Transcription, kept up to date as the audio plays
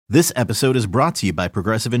This episode is brought to you by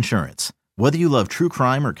Progressive Insurance. Whether you love true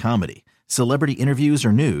crime or comedy, celebrity interviews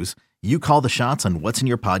or news, you call the shots on what's in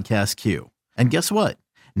your podcast queue. And guess what?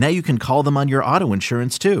 Now you can call them on your auto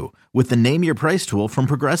insurance too with the Name Your Price tool from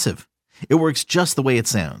Progressive. It works just the way it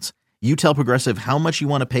sounds. You tell Progressive how much you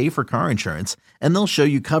want to pay for car insurance, and they'll show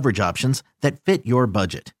you coverage options that fit your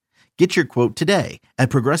budget. Get your quote today at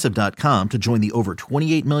Progressive.com to join the over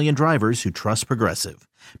 28 million drivers who trust Progressive.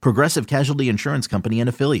 Progressive Casualty Insurance Company and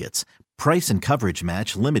Affiliates. Price and coverage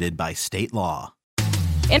match limited by state law.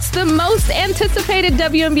 It's the most anticipated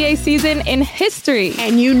WNBA season in history.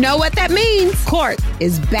 And you know what that means. Court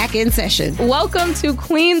is back in session. Welcome to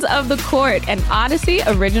Queens of the Court, an Odyssey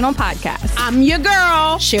original podcast. I'm your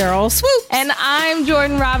girl, Cheryl Swoop. And I'm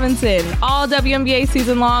Jordan Robinson. All WNBA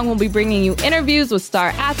season long, we'll be bringing you interviews with star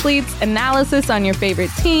athletes, analysis on your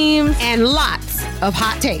favorite teams, and lots of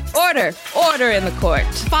hot takes. Order in the court.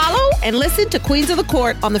 Follow and listen to Queens of the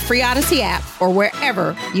Court on the free Odyssey app or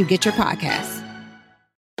wherever you get your podcasts.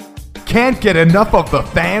 Can't get enough of the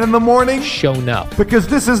fan in the morning? Shown up. Because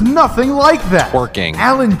this is nothing like that. Working.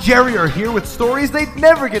 Al and Jerry are here with stories they'd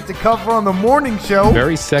never get to cover on the morning show.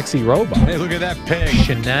 Very sexy robot. Hey, look at that pig.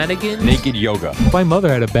 Shenanigans. Naked yoga. My mother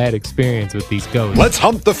had a bad experience with these ghosts. Let's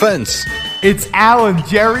hump the fence. It's Al and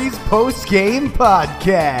Jerry's post-game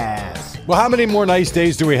podcast. Well, how many more nice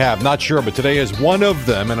days do we have? Not sure, but today is one of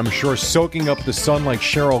them, and I'm sure soaking up the sun like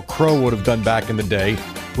Sheryl Crow would have done back in the day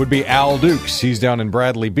would be Al Dukes. He's down in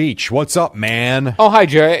Bradley Beach. What's up, man? Oh, hi,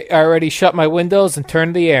 Jerry. I already shut my windows and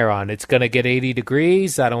turned the air on. It's going to get 80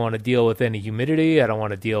 degrees. I don't want to deal with any humidity. I don't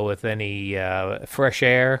want to deal with any fresh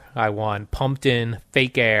air. I want pumped in,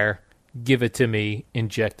 fake air. Give it to me,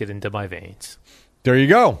 inject it into my veins. There you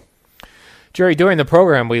go. Jerry, during the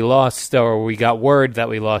program, we got word that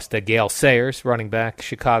we lost Gale Sayers, running back,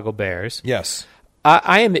 Chicago Bears. Yes.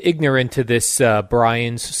 I am ignorant to this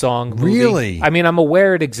Brian's song movie. Really? I mean, I'm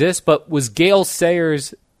aware it exists, but was Gale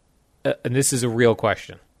Sayers, and this is a real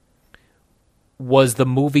question, was the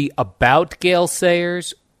movie about Gale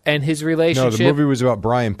Sayers and his relationship? No, the movie was about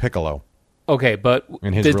Brian Piccolo. Okay, but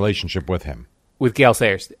and his relationship with him. With Gale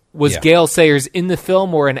Sayers. Was Gale Sayers in the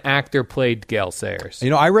film or an actor played Gale Sayers?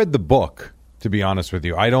 You know, I read the book, to be honest with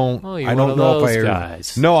you. I don't know if I...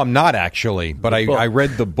 guys. No, I'm not actually, but I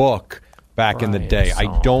read the book back in the day.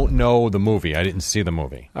 I don't know the movie. I didn't see the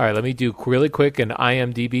movie. All right, let me do really quick an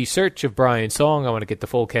IMDb search of Brian's song. I want to get the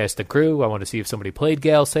full cast and crew. I want to see if somebody played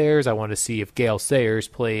Gale Sayers. I want to see if Gale Sayers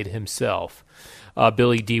played himself.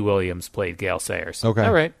 Billy D. Williams played Gale Sayers. Okay.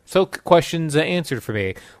 All right. So questions answered for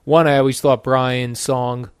me. One, I always thought Brian's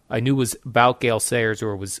song I knew was about Gale Sayers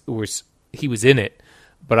or he was in it,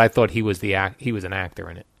 but I thought he was an actor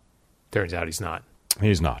in it. Turns out he's not.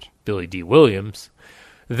 He's not. Billy D. Williams.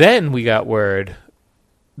 Then we got word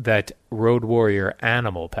that Road Warrior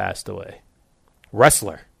Animal passed away.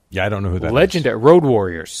 Wrestler. Yeah, I don't know who that is. Legendary Road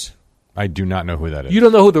Warriors. I do not know who that is. You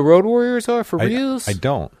don't know who the Road Warriors are for reals? I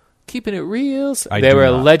don't. Keeping it reals. They were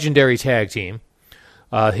a legendary tag team.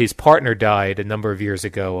 His partner died a number of years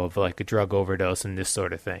ago of like a drug overdose and this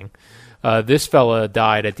sort of thing. This fella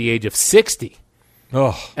died at the age of 60.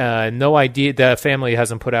 Oh. No idea. The family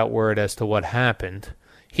hasn't put out word as to what happened.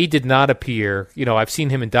 He did not appear. You know, I've seen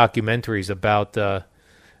him in documentaries about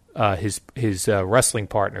his wrestling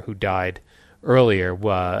partner who died earlier.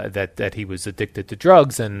 That he was addicted to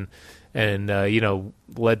drugs and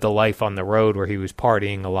led the life on the road where he was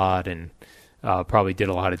partying a lot and probably did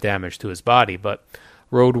a lot of damage to his body. But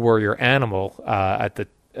Road Warrior Animal at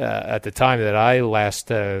the time that I last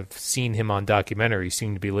seen him on documentary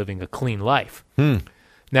seemed to be living a clean life.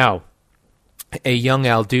 Now, a young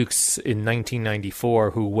Al Dukes in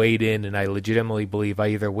 1994 who weighed in, and I legitimately believe I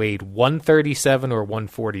either weighed 137 or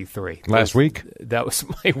 143. Last week? That was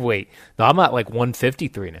my weight. No, I'm at like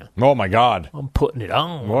 153 now. Oh, my God. I'm putting it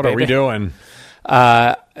on. What are we doing?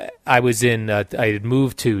 I had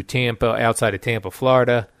moved to Tampa, outside of Tampa,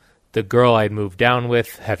 Florida. The girl I'd moved down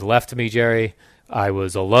with had left me, Jerry. I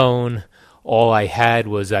was alone. All I had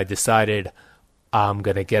was I decided I'm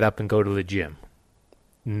going to get up and go to the gym.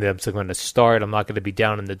 And I'm going to start. I'm not going to be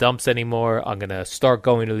down in the dumps anymore. I'm going to start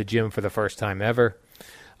going to the gym for the first time ever.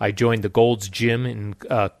 I joined the Gold's Gym in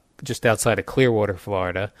just outside of Clearwater,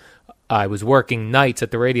 Florida. I was working nights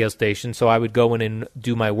at the radio station, so I would go in and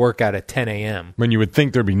do my workout at 10 a.m. When you would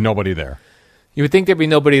think there'd be nobody there. You would think there'd be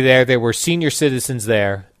nobody there. There were senior citizens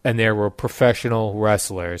there, and there were professional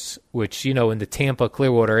wrestlers, which, you know, in the Tampa,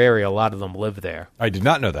 Clearwater area, a lot of them live there. I did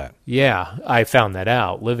not know that. Yeah, I found that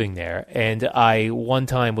out living there. And I one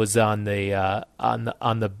time was on the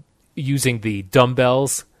using the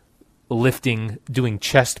dumbbells doing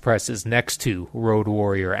chest presses next to Road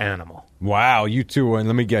Warrior Animal. Wow, you two, and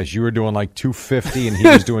let me guess, you were doing like 250 and he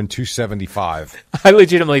was doing 275. I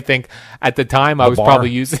legitimately think at the time I was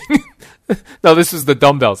probably using... No, this was the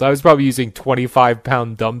dumbbells. I was probably using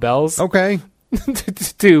 25-pound dumbbells. Okay.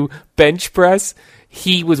 to bench press.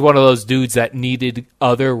 He was one of those dudes that needed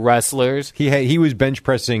other wrestlers. He was bench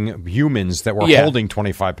pressing humans that were holding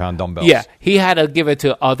 25-pound dumbbells. Yeah, he had to give it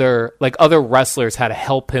to other wrestlers had to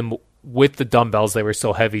help him with the dumbbells. They were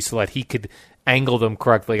so heavy so that he could angle them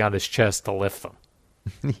correctly on his chest to lift them.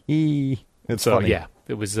 It's So funny. yeah,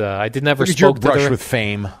 it was. I did never Look at your spoke brush to with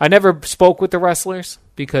fame. I never spoke with the wrestlers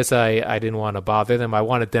because I didn't want to bother them. I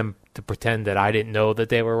wanted them to pretend that I didn't know that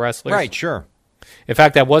they were wrestlers. Right, sure. In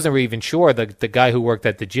fact, I wasn't even sure. The guy who worked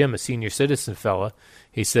at the gym, a senior citizen fella,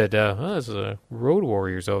 he said, there's Road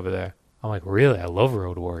Warriors over there. I'm like, really? I love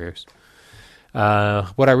Road Warriors.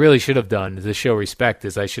 What I really should have done to show respect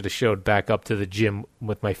is I should have showed back up to the gym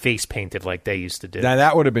with my face painted like they used to do. Now,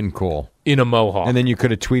 that would have been cool. In a mohawk. And then you could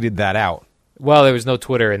have tweeted that out. Well, there was no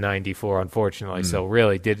Twitter in '94, unfortunately. So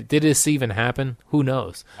really, did this even happen? Who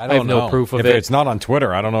knows? I have don't know. no proof of If it. it's not on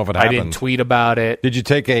Twitter, I don't know if it happened. I didn't tweet about it. Did you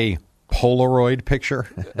take a Polaroid picture?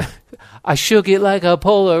 I shook it like a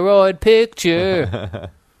Polaroid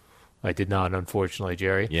picture. I did not, unfortunately,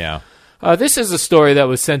 Jerry. Yeah. This is a story that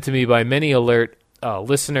was sent to me by many alert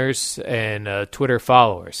listeners and Twitter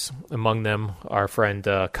followers. Among them, our friend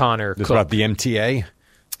Connor This Cook. about the MTA?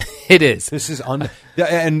 It is. This is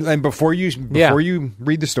and before you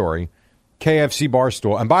read the story, KFC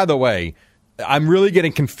Barstool. And by the way, I'm really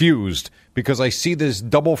getting confused because I see this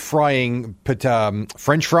double frying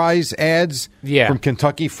French fries ads from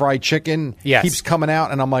Kentucky Fried Chicken keeps coming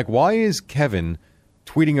out, and I'm like, why is Kevin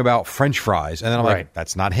tweeting about French fries? And then I'm like,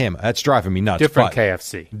 that's not him. That's driving me nuts. Different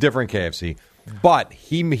KFC. Different KFC. But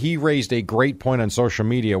he raised a great point on social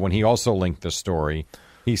media when he also linked this story.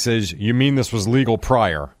 He says, you mean this was legal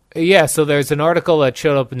prior? Yeah, so there's an article that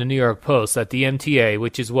showed up in the New York Post that the MTA,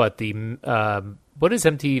 which is what does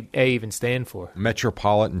MTA even stand for?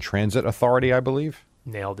 Metropolitan Transit Authority, I believe.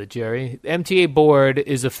 Nailed it, Jerry. The MTA board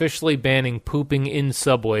is officially banning pooping in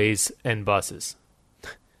subways and buses.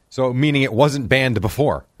 So meaning it wasn't banned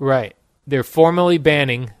before. Right. They're formally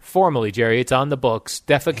banning, Jerry, it's on the books,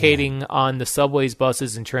 defecating on the subways,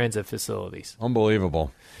 buses, and transit facilities.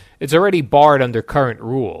 Unbelievable. It's already barred under current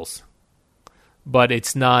rules, but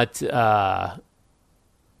it's not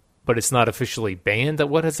officially banned.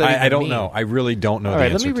 What does that even I don't mean? know. I really don't know All the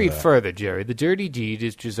right, answer let me read to that. further, Jerry. The dirty deed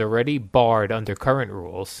is already barred under current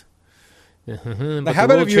rules. But How the about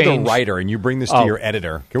rule if you're change- the writer and you bring this to your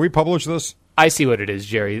editor? Can we publish this? I see what it is,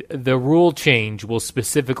 Jerry. The rule change will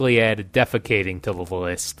specifically add defecating to the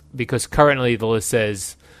list because currently the list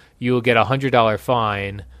says you will get a $100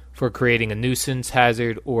 fine for creating a nuisance,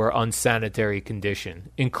 hazard, or unsanitary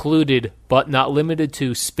condition, included but not limited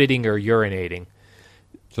to spitting or urinating.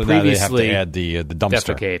 So now they have to Previously, add the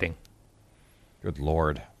dumpster. Defecating. Good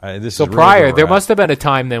Lord. This So is really prior, where there we're must have been a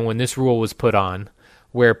time then when this rule was put on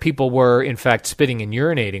where people were, in fact, spitting and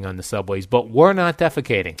urinating on the subways, but were not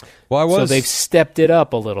defecating. Well, So they've stepped it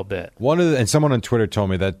up a little bit. and someone on Twitter told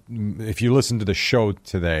me that if you listen to the show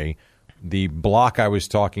today, the block I was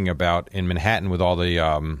talking about in Manhattan with all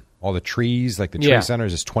the trees, like the tree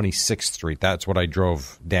centers, is 26th Street. That's what I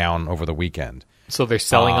drove down over the weekend. So they're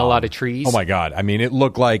selling a lot of trees? Oh, my God. I mean, it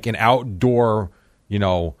looked like an outdoor,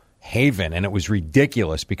 haven, and it was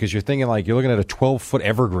ridiculous because you're thinking, like, you're looking at a 12-foot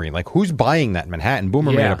evergreen. Like, who's buying that in Manhattan?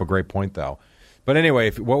 Boomer made up a great point, though. But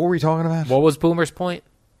anyway, what were we talking about? What was Boomer's point?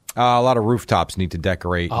 A lot of rooftops need to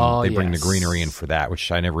decorate, and they bring the yes. greenery in for that,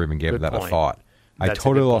 which I never even gave Good that a point. thought. I That's a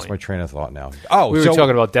totally good lost point. my train of thought now. Oh, We were talking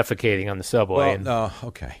about defecating on the subway.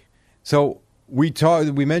 okay. So we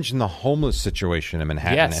mentioned the homeless situation in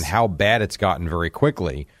Manhattan Yes. and how bad it's gotten very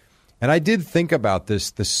quickly. And I did think about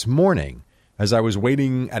this morning as I was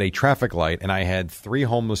waiting at a traffic light, and I had 3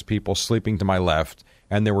 homeless people sleeping to my left,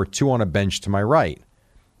 and there were 2 on a bench to my right.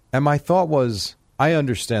 And my thought was, I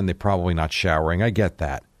understand they're probably not showering. I get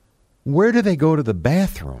that. Where do they go to the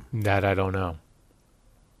bathroom? That I don't know.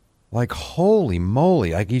 Like, holy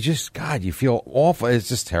moly. Like, you feel awful. It's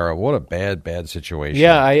just terrible. What a bad situation.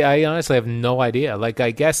 Yeah, I honestly have no idea. Like,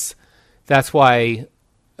 I guess that's why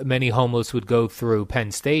many homeless would go through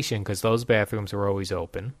Penn Station because those bathrooms are always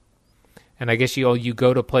open. And I guess you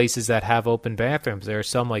go to places that have open bathrooms. There are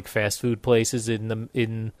some like fast food places in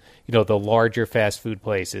the larger fast food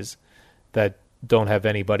places that don't have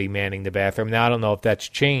anybody manning the bathroom. Now I don't know if that's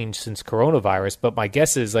changed since coronavirus, but my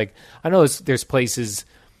guess is like I know there's places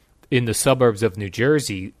in the suburbs of New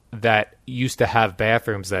Jersey that used to have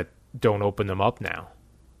bathrooms that don't open them up now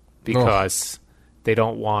because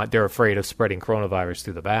They're afraid of spreading coronavirus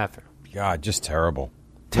through the bathroom. God, just terrible.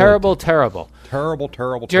 Terrible. Terrible.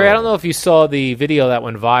 Jerry, I don't know if you saw the video that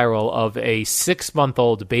went viral of a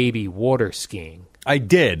 6-month-old baby water skiing. I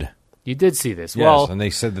did. You did see this. Yes, Well, and they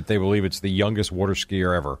said that they believe it's the youngest water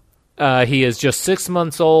skier ever. he is just 6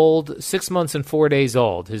 months old, 6 months and 4 days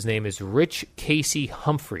old. His name is Rich Casey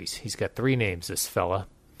Humphreys. He's got 3 names, this fella.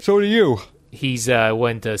 So do you. He's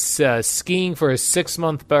went skiing for his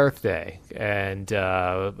 6-month birthday, and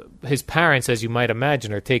his parents, as you might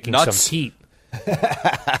imagine, are taking Nuts. some heat.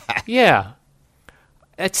 Yeah.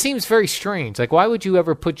 It seems very strange. Like, why would you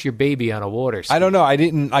ever put your baby on a water ski? I don't know.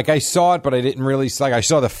 I saw it, but I didn't really, I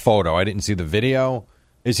saw the photo. I didn't see the video.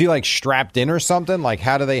 Is he, strapped in or something? Like,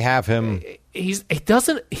 how do they have him?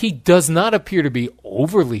 He does not appear to be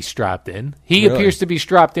overly strapped in. He Really? appears to be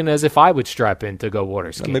strapped in as if I would strap in to go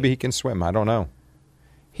water skiing. Maybe he can swim. I don't know.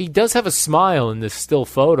 He does have a smile in this still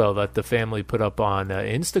photo that the family put up on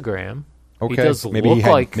Instagram. Okay. He does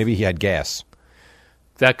maybe he had gas.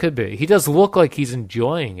 That could be. He does look like he's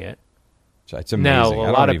enjoying it. It's amazing. Now, I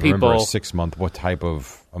don't lot of even remember a people- 6 month, what type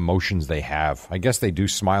of emotions they have. I guess they do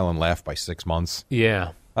smile and laugh by 6 months.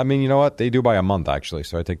 Yeah. I mean, you know what? They do by a month, actually,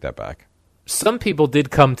 so I take that back. Some people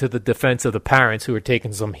did come to the defense of the parents who were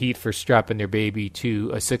taking some heat for strapping their baby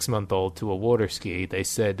to a 6-month-old to a water ski. They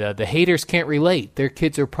said the haters can't relate. Their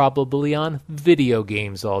kids are probably on video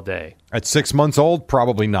games all day. At 6 months old,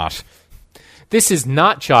 probably not. This is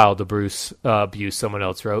not child abuse, someone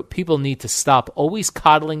else wrote. People need to stop always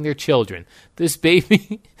coddling their children. This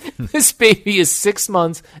baby is 6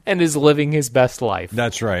 months and is living his best life.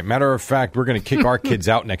 That's right. Matter of fact, we're going to kick our kids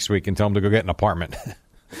out next week and tell them to go get an apartment.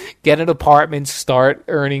 Get an apartment, start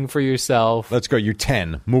earning for yourself. Let's go. You're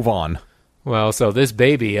 10. Move on. Well, so this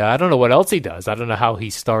baby, I don't know what else he does. I don't know how he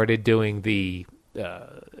started doing the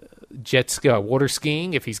jet ski, water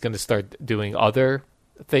skiing, if he's going to start doing other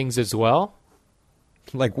things as well.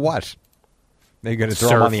 Like what? They're going to throw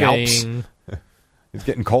him on the Alps? Surfing, It's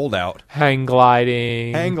getting cold out. hang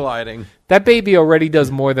gliding. Hang gliding. That baby already does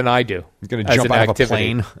more than I do. He's going to as jump an out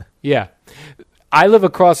activity. of a plane. Yeah. I live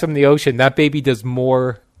across from the ocean. That baby does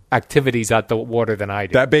more activities at the water than I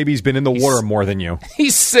do. That baby's been in the water more than you.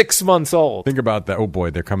 He's 6 months old. Think about that. Oh, boy,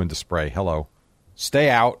 they're coming to spray. Hello. Stay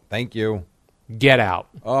out. Thank you. Get out.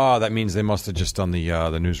 Oh, that means they must have just done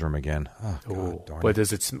the newsroom again. Oh, God, darn But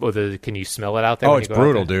it. can you smell it out there? Oh, when it's you go out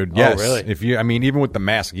brutal, there? dude. Yes. Oh, really? Even with the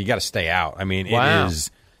mask, you got to stay out. I mean, Wow. it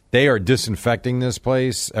is. They are disinfecting this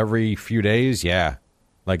place every few days. Yeah,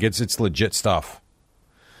 like it's legit stuff.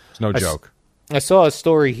 It's no joke. I saw a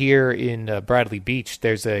story here in Bradley Beach.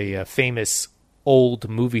 There's a famous old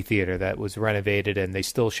movie theater that was renovated, and they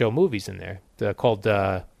still show movies in there. They're called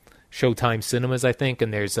Showtime Cinemas, I think,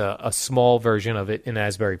 and there's a small version of it in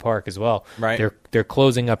Asbury Park as well. Right. They're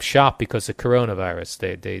closing up shop because of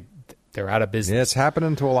coronavirus. They're out of business. Yeah, it's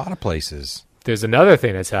happening to a lot of places. There's another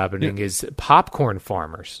thing that's happening is popcorn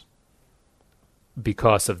farmers,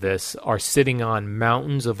 because of this, are sitting on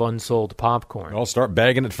mountains of unsold popcorn. I'll start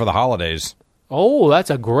bagging it for the holidays. Oh, that's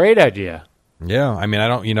a great idea. Yeah, I mean,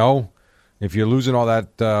 if you're losing all that,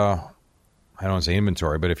 I don't want to say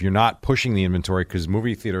inventory, but if you're not pushing the inventory because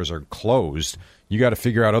movie theaters are closed, you got to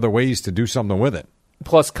figure out other ways to do something with it.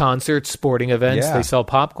 Plus concerts, sporting events, Yeah. they sell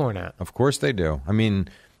popcorn at. Of course they do. I mean,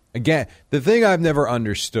 again, the thing I've never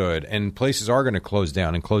understood, and places are going to close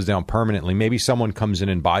down and close down permanently. Maybe someone comes in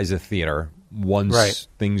and buys a theater once Right.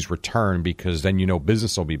 things return, because then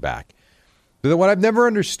business will be back. But what I've never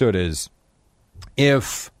understood is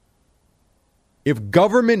if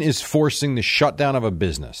government is forcing the shutdown of a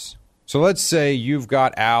business. So let's say you've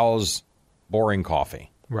got Al's Boring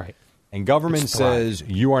Coffee. Right. And government It's Thrive. says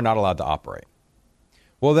you are not allowed to operate.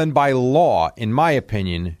 Well, then by law, in my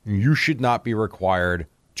opinion, you should not be required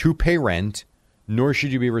to pay rent, nor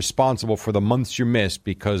should you be responsible for the months you missed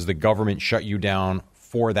because the government shut you down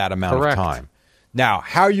for that amount Correct. of time. Now,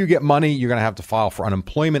 how you get money, you're going to have to file for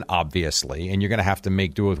unemployment, obviously, and you're going to have to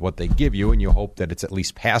make do with what they give you, and you hope that it's at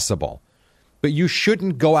least passable. But you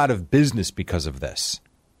shouldn't go out of business because of this.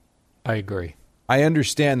 I agree. I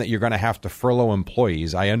understand that you're going to have to furlough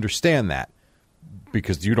employees. I understand that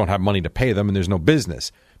because you don't have money to pay them and there's no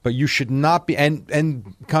business. But you should not be,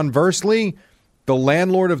 and conversely, the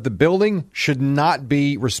landlord of the building should not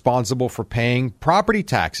be responsible for paying property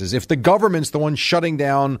taxes if the government's the one shutting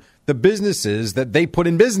down the businesses that they put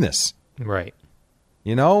in business. Right.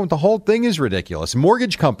 You know, the whole thing is ridiculous.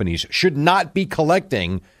 Mortgage companies should not be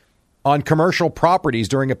collecting on commercial properties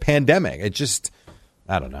during a pandemic. It just,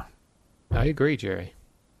 I don't know. I agree, Jerry.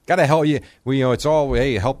 Got to help you. Well, it's all,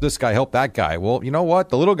 hey, help this guy, help that guy. Well, you know what?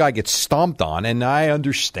 The little guy gets stomped on, and I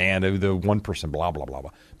understand the one person, blah, blah, blah,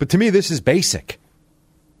 blah. But to me, this is basic.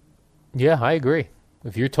 Yeah, I agree.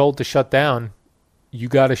 If you're told to shut down, you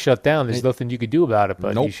got to shut down. There's nothing you could do about it,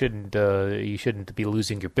 but Nope. you shouldn't be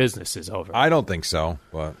losing your businesses over it. I don't think so,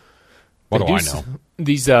 but what do I know?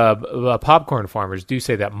 These popcorn farmers do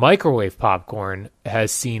say that microwave popcorn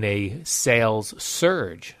has seen a sales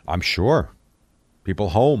surge, I'm sure. People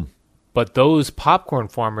home. but those popcorn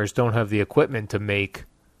farmers don't have the equipment to make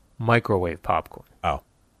microwave popcorn. Oh.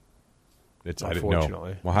 I didn't know.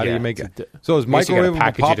 Unfortunately. Well, how do Yeah, you make it's it? So is I guess you gotta microwave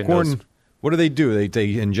package it in popcorn, those- what do?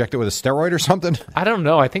 They inject it with a steroid or something? I don't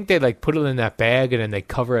know. I think they put it in that bag and then they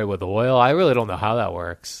cover it with oil. I really don't know how that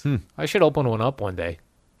works. I should open one up one day.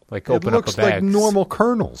 It Open up looks a bag. like normal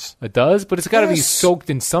kernels. It does, but it's got to be Yes. soaked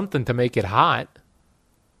in something to make it hot.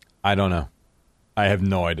 I don't know. I have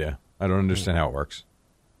no idea. I don't understand how it works.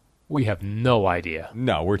 We have no idea.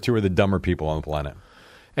 No, we're two of the dumber people on the planet.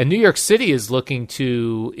 And New York City is looking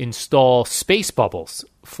to install space bubbles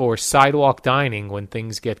for sidewalk dining when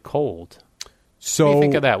things get cold. So, What do you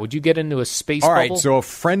think of that? Would you get into a space all bubble? right, so a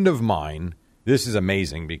friend of mine, this is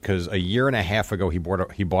amazing because a year and a half ago he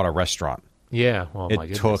bought a restaurant. Yeah. Oh, my It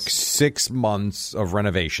goodness. took 6 months of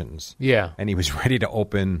renovations. Yeah. And he was ready to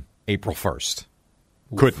open April 1st.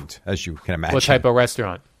 Couldn't, as you can imagine. What type of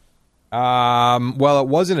restaurant? Well, it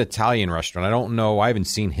was an Italian restaurant. I don't know. I haven't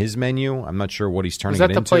seen his menu. I'm not sure what he's turning Was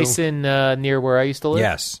that it the into. place in near where I used to live?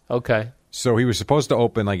 Yes. Okay. So he was supposed to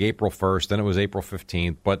open like April 1st, then it was April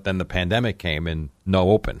 15th, but then the pandemic came and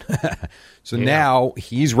no open. So now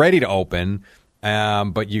he's ready to open,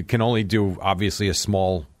 but you can only do obviously a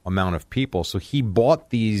small amount of people. So he bought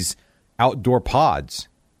these outdoor pods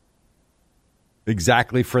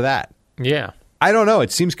exactly for that. Yeah. I don't know.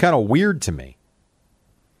 It seems kind of weird to me.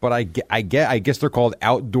 But I guess they're called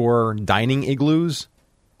outdoor dining igloos.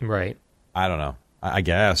 Right. I don't know. I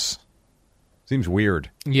guess. Seems weird.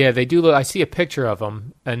 Yeah, they do look. I see a picture of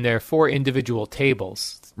them, and they're 4 individual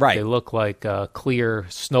tables. Right. They look like clear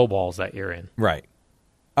snowballs that you're in. Right.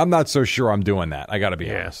 I'm not so sure I'm doing that. I got to be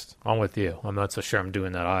honest. I'm with you. I'm not so sure I'm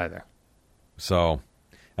doing that either. So,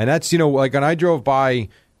 and that's, like when I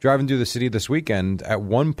driving through the city this weekend, at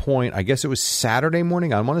one point, I guess it was Saturday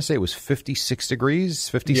morning, I want to say it was 56 degrees.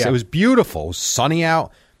 Yeah. It was beautiful. It was sunny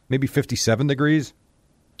out, maybe 57 degrees,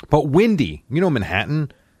 but windy,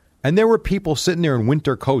 Manhattan. And there were people sitting there in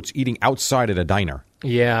winter coats eating outside at a diner.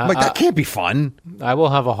 Yeah. I'm like, that can't be fun. I will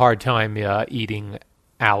have a hard time eating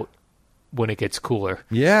out when it gets cooler.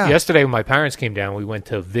 Yeah. Yesterday, when my parents came down, we went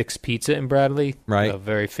to Vic's Pizza in Bradley. Right. A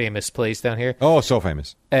very famous place down here. Oh, so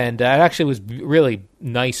famous. And it actually was really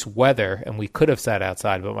nice weather, and we could have sat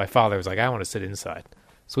outside, but my father was like, I want to sit inside.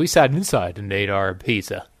 So we sat inside and ate our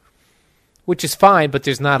pizza, which is fine, but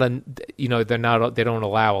there's not they don't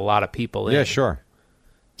allow a lot of people in. Yeah, sure.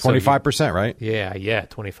 So 25%, right? Yeah,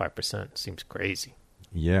 25%. Seems crazy.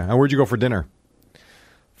 Yeah. And where'd you go for dinner?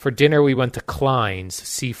 For dinner, we went to Klein's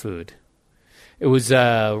Seafood. It was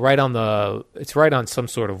right on some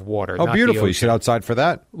sort of water. Oh, not the beautiful. You ocean. sit outside for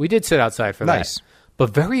that? We did sit outside for Nice. that. But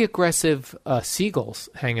very aggressive seagulls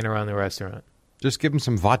hanging around the restaurant. Just give them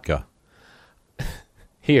some vodka.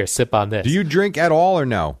 Here, sip on this. Do you drink at all or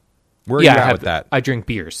no? Where are Yeah, you I at have with that? I drink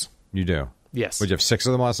beers. You do? Yes. Would you have 6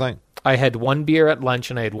 of them last night? I had 1 beer at lunch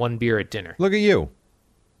and I had 1 beer at dinner. Look at you.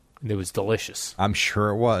 And it was delicious. I'm sure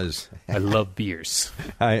it was. I love beers.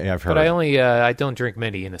 I've heard. But I don't drink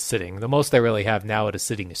many in a sitting. The most I really have now at a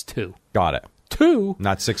sitting is 2. Got it. 2?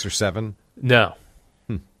 Not 6 or 7? No.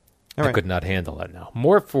 All I right. could not handle that now.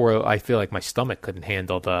 More for I feel like my stomach couldn't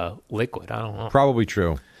handle the liquid. I don't know. Probably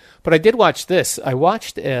true. But I did watch this. I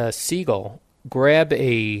watched a seagull grab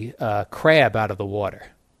a crab out of the water.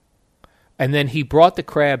 And then he brought the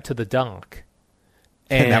crab to the dock.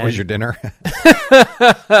 And that was your dinner?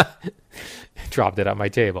 Dropped it on my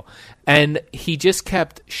table. And he just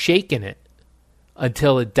kept shaking it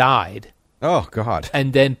until it died. Oh, God.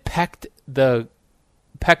 And then pecked the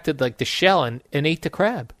shell and ate the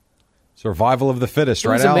crab. Survival of the fittest, It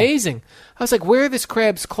right, was Al? amazing. I was like, where are this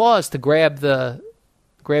crab's claws to grab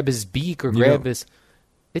his beak or grab his...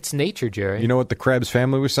 It's nature, Jerry. You know what the Krebs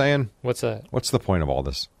family was saying? What's that? What's the point of all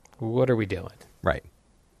this? What are we doing? Right.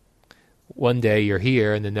 One day you're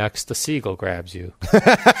here, and the next the seagull grabs you,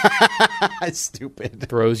 That's stupid.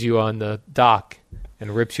 throws you on the dock,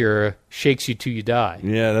 and shakes you till you die.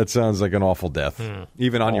 Yeah, that sounds like an awful death.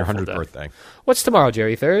 Even on your Awful 100th death. birthday. What's tomorrow,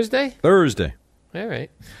 Jerry? Thursday? Thursday. All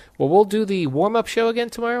right. Well, we'll do the warm-up show again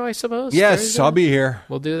tomorrow, I suppose? Yes, Thursday? I'll be here.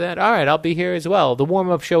 We'll do that. All right, I'll be here as well. The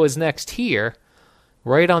warm-up show is next here,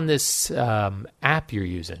 right on this app you're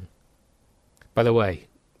using. By the way,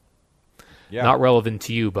 Yeah. not relevant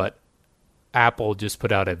to you, but Apple just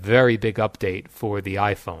put out a very big update for the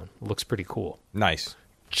iPhone. Looks pretty cool. Nice.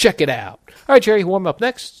 Check it out. All right, Jerry, warm up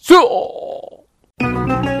next. So.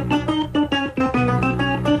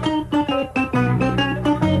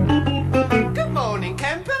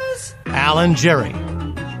 Alan Jerry.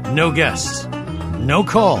 No guests, no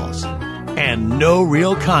calls, and no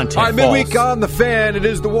real content. All right, midweek on The Fan. It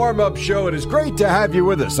is the warm-up show. It is great to have you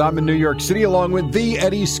with us. I'm in New York City along with the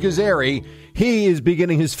Eddie Scazzeri. He is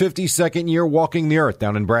beginning his 52nd year walking the earth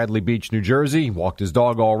down in Bradley Beach, New Jersey. Walked his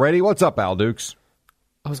dog already. What's up, Al Dukes?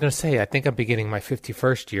 I was going to say, I think I'm beginning my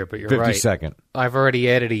 51st year, but you're 52nd. right. I've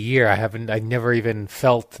already added a year. I never even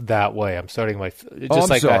felt that way. I'm starting my...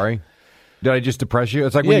 I'm sorry. Did I just depress you?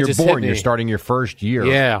 It's like when you're born, you're starting your first year.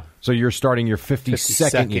 Yeah. So you're starting your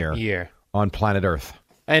 52nd year on planet Earth.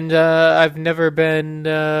 And I've never been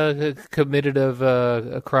committed of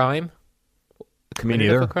a crime. Me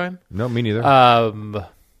neither. Of a crime? No, me neither.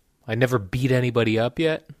 I never beat anybody up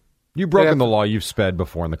yet. You've broken the law. You've sped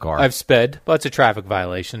before in the car. I've sped, but it's a traffic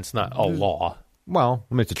violation. It's not a law. Well,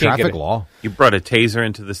 I mean, it's a traffic law. You brought a taser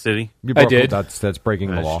into the city? I did. That's breaking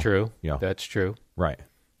the law. That's true. Yeah. That's true. Right.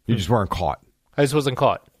 You just weren't caught. I just wasn't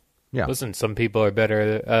caught. Yeah. Listen, some people are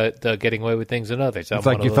better at getting away with things than others. It's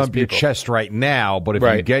like you thump your chest right now, but if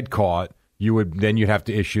you get caught, you'd have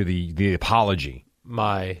to issue the apology.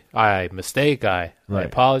 I mistake. I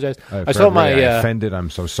apologize. I saw I offended. I'm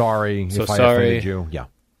so sorry. So if I sorry. offended you. Yeah.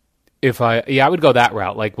 I would go that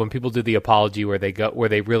route. Like when people do the apology where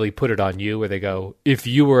they really put it on you, where they go, if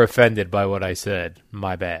you were offended by what I said,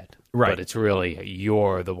 my bad. Right. But it's really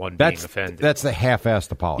you're the one being offended. That's the half-assed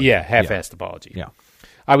apology. Yeah, half-assed apology. Yeah.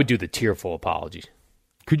 I would do the tearful apology.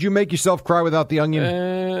 Could you make yourself cry without the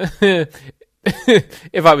onion?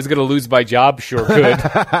 If I was going to lose my job, sure could.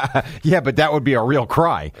 Yeah, but that would be a real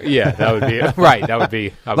cry. Yeah, that would be right. That would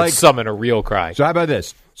be. I would summon a real cry. So how about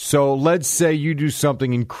this? So let's say you do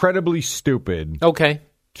something incredibly stupid. Okay.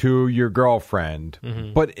 To your girlfriend,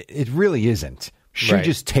 but it really isn't. She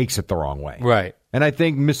just takes it the wrong way. Right. And I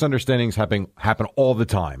think misunderstandings happen all the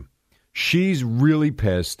time. She's really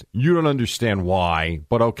pissed. You don't understand why,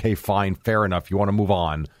 but okay, fine, fair enough. You want to move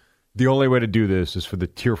on. The only way to do this is for the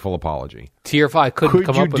tearful apology. Tearful? I couldn't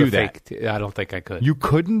come up with a that? fake. I don't think I could. You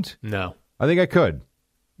couldn't? No. I think I could.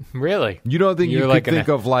 Really? You don't think you could think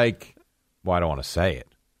of like, well, I don't want to say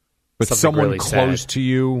it, but someone really close sad to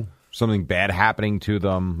you, something bad happening to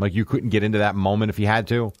them, like you couldn't get into that moment if you had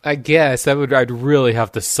to? I guess I'd really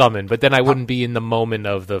have to summon, but then I wouldn't be in the moment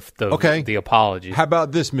of the apology. How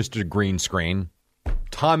about this, Mr. Green Screen?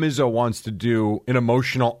 Tom Izzo wants to do an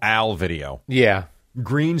emotional Al video. Yeah.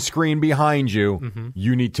 Green screen behind you.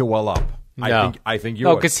 You need to well up. No. I think you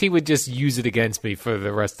would. No, because he would just use it against me for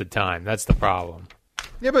the rest of the time. That's the problem.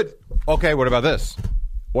 Yeah, but okay, what about this?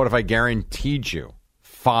 What if I guaranteed you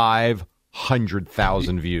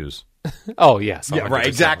 500,000 views? Oh, yes. Yeah, right,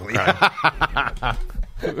 exactly.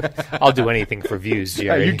 I'll do anything for views,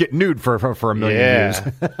 Jerry. You'd get nude for a million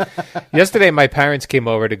views. Yesterday, my parents came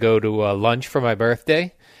over to go to lunch for my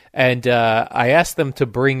birthday, and I asked them to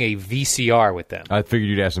bring a VCR with them. I figured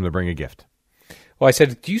you'd ask them to bring a gift. Well, I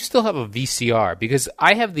said, do you still have a VCR? Because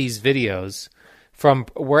I have these videos from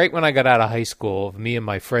right when I got out of high school of me and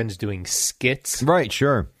my friends doing skits. Right,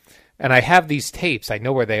 sure. And I have these tapes. I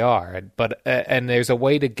know where they are. But and there's a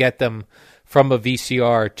way to get them from a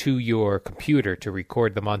VCR to your computer to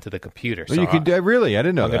record them onto the computer. Well, you could really? I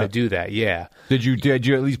didn't know I'm going to do that, yeah. Did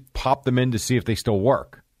you at least pop them in to see if they still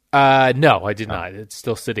work? No, I did not. It's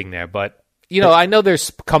still sitting there. But, I know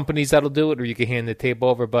there's companies that'll do it or you can hand the tape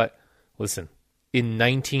over. But listen, in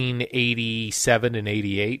 1987 and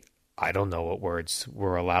 88, I don't know what words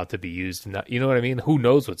were allowed to be used. You know what I mean? Who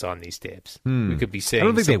knows what's on these tapes? We could be saying. I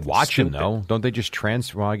don't think they watch stupid. them though. Don't they just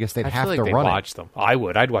transfer? Well, I guess they'd have feel like to they run watch them. I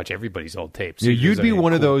would. I'd watch everybody's old tapes. Yeah, you'd be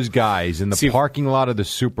one of those guys in the parking lot of the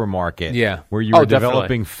supermarket. Yeah. Where you were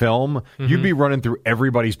developing film. You'd be running through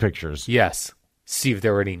everybody's pictures. Yes. See if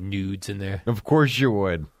there were any nudes in there. Of course you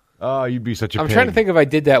would. Oh, you'd be such a I'm pig. trying to think if I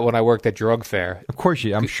did that when I worked at Drug Fair. Of course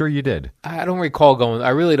I'm sure you did. I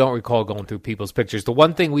really don't recall going through people's pictures. The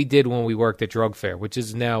one thing we did when we worked at Drug Fair, which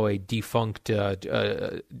is now a defunct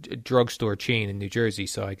drugstore chain in New Jersey,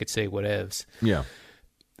 so I could say whatevs. Yeah.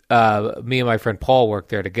 Me and my friend Paul worked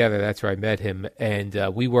there together. That's where I met him.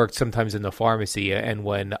 And we worked sometimes in the pharmacy. And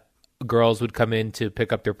when girls would come in to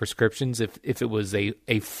pick up their prescriptions, if it was a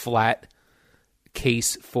flat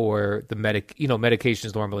case for the medication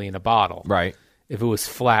is normally in a bottle. Right. If it was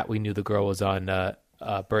flat, we knew the girl was on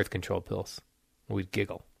birth control pills. We'd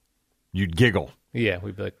giggle. You'd giggle. Yeah,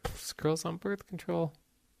 we'd be like, this girl's on birth control.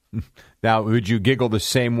 Now, would you giggle the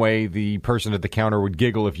same way the person at the counter would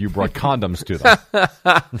giggle if you brought condoms to them?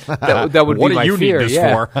 That would What be do my you fear. need this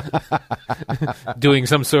yeah. for? Doing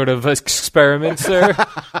some sort of experiment, sir.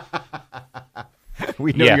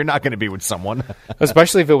 We know Yeah. you're not going to be with someone.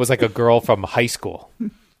 Especially if it was like a girl from high school.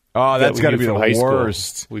 Oh, that's we got to knew be from the high school.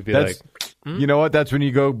 worst. We'd be That's- like, you know what? That's when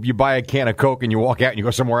you buy a can of Coke and you walk out and you go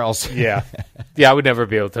somewhere else. Yeah, I would never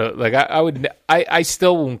be able to. Like, I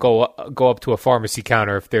still won't go up to a pharmacy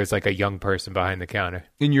counter if there's like a young person behind the counter.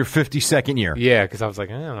 In your 52nd year. Yeah, because I was like,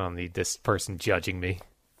 I don't need this person judging me.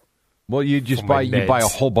 Well, you just For buy my you buy a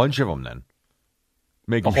meds. whole bunch of them then.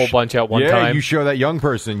 Make A them whole bunch at one yeah, time? you show that young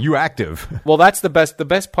person you active. Well, that's the best. The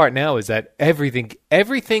best part now is that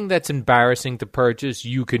everything that's embarrassing to purchase,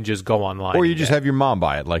 you can just go online. Or you and just get. have your mom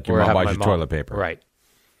buy it, like your Or mom have buys my your mom. toilet paper. Right.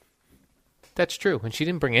 That's true. And she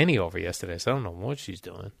didn't bring any over yesterday, so I don't know what she's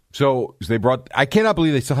doing. So they brought. I cannot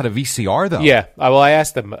believe they still had a VCR though. Yeah. Well, I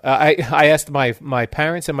asked them. I asked my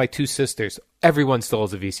parents and my two sisters. Everyone still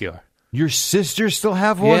has a VCR. Your sisters still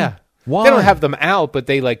have one. Yeah. Why? They don't have them out, but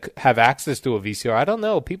they like have access to a VCR. I don't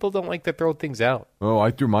know. People don't like to throw things out. Oh, I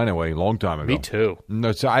threw mine away a long time ago. Me too.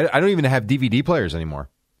 No, so I don't even have DVD players anymore.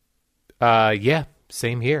 Yeah.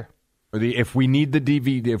 Same here. If we need the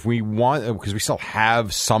DVD, if we want, because we still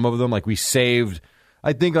have some of them. Like we saved,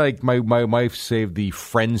 I think like my wife saved the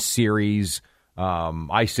Friends series.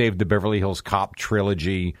 I saved the Beverly Hills Cop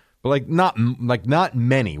trilogy, but like not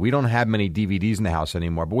many. We don't have many DVDs in the house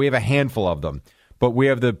anymore, but we have a handful of them. But we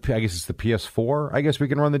have I guess it's the PS4. I guess we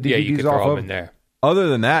can run the DVDs Yeah, you could off throw of. them in there. Other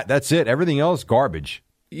than that, that's it. Everything else, garbage.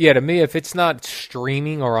 Yeah, to me, if it's not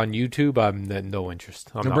streaming or on YouTube, I'm no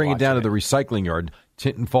interest. I'm And not bring it down to watching the recycling yard,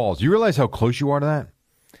 Tinton Falls. You realize how close you are to that?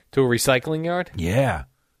 to a recycling yard. Yeah.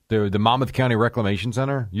 The Monmouth County Reclamation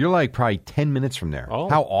Center. You're like probably 10 minutes from there. Oh.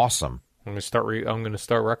 How awesome. I'm gonna start. I'm gonna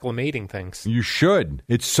start reclamating things. You should.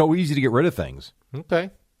 It's so easy to get rid of things.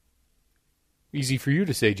 Okay. Easy for you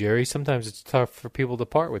to say, Jerry. Sometimes it's tough for people to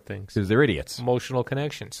part with things. Because they're idiots. Emotional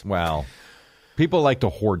connections. Well, people like to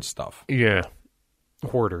hoard stuff. Yeah.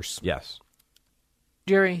 Hoarders. Yes.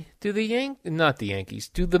 Jerry, do not the Yankees,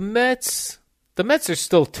 do the Mets? The Mets are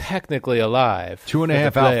still technically alive.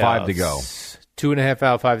 2.5 for the out, 5 to playoffs. go. 2.5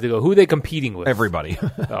 out, 5 to go. Who are they competing with? Everybody.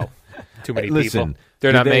 Oh, too many Listen, people.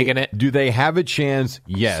 They're do not they- making it. Do they have a chance?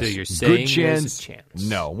 Yes. So you're saying good chance? there's a chance.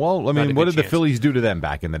 No. Well, I Not a mean, what good did the chance. Phillies do to them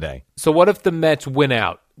back in the day? So what if the Mets win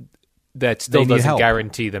out? That still They need doesn't help.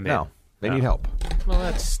 guarantee them in. No. They need help. Well,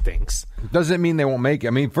 that stinks. Doesn't mean they won't make it.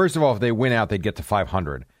 I mean, first of all, if they win out, they'd get to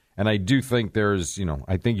 500. And I do think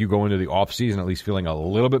I think you go into the offseason at least feeling a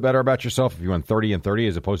little bit better about yourself if you went 30-30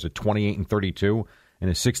 as opposed to 28-32 in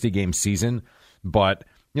a 60-game season. But,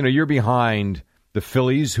 you're behind the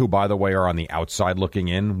Phillies, who, by the way, are on the outside looking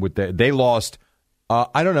in. They lost,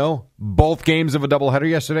 I don't know, both games of a doubleheader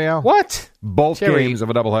yesterday, Al? What? Both Jerry, games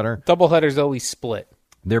of a doubleheader. Doubleheaders always split.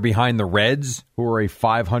 They're behind the Reds, who are a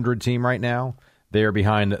 500 team right now. They are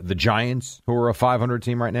behind the Giants, who are a 500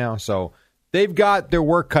 team right now. So they've got their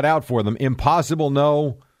work cut out for them. Impossible,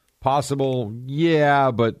 no. Possible,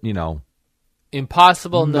 yeah, but,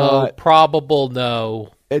 Impossible, no. Not- Probable, no.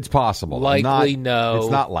 it's possible. Likely, no. It's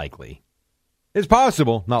not likely. It's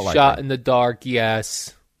possible, not likely. Shot in the dark,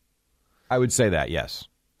 yes. I would say that, yes.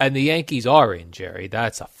 And the Yankees are in, Jerry.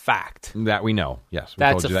 That's a fact. That we know, yes. We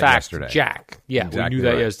That's told a you that fact, yesterday. Jack. Yeah, Exactly we knew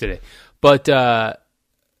that right. yesterday. But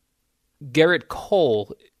Garrett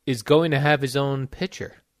Cole is going to have his own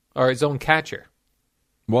pitcher or his own catcher.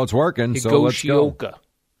 Well, it's working, so let's go.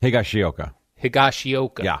 Higashioka.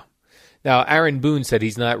 Higashioka. Yeah. Now, Aaron Boone said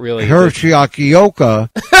he's not really... Hiroshioka.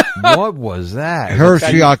 What was that?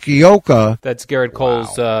 Hiroshioka. That's Garrett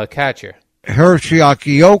Cole's catcher.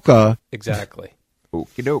 Hiroshioka. Exactly.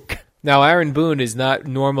 Okie doke. Now, Aaron Boone is not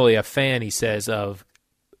normally a fan, he says, of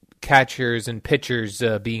catchers and pitchers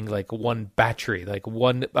being like one battery, like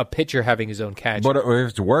a pitcher having his own catcher. But if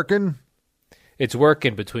it's working, It's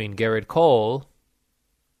working between Garrett Cole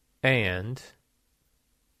and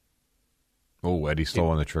oh, Eddie's slow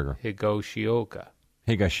on the trigger. Higashioka.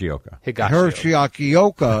 Higashioka.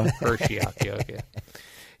 Hiroshioka. Hiroshioka.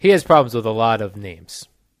 He has problems with a lot of names.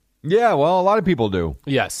 Yeah, well, a lot of people do.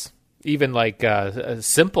 Yes. Even like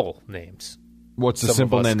simple names. What's the Some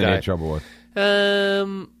simple of us name they got- had trouble with?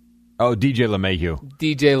 Oh, DJ LeMahieu.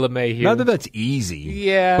 DJ LeMahieu. Not that that's easy.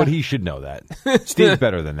 Yeah. But he should know that. Steve's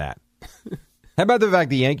better than that. How about the fact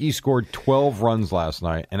the Yankees scored 12 runs last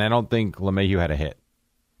night, and I don't think LeMahieu had a hit.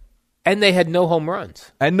 And they had no home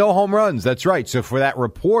runs. And no home runs. That's right. So for that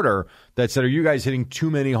reporter that said, are you guys hitting too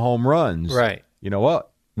many home runs? Right. You know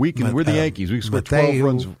what? We're the Yankees. We can score 12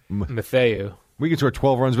 runs. Matheu. We can score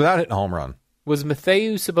 12 runs without hitting a home run. Was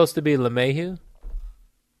Matheu supposed to be LeMahieu?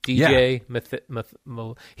 DJ.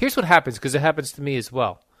 Here's what happens, because it happens to me as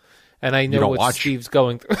well. And I know what Steve's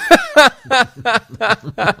going through.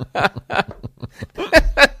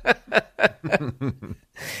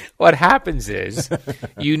 What happens is,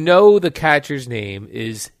 the catcher's name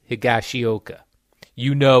is Higashioka.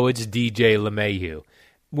 You know it's DJ LeMahieu.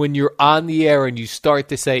 When you're on the air and you start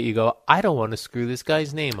to say it, you go, I don't want to screw this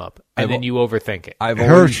guy's name up. And then you overthink it.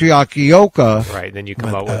 Hirschiakioka. Right, then you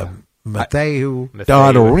come up with Matthew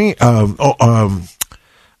Odorino.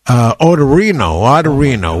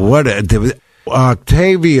 What?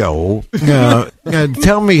 Octavio,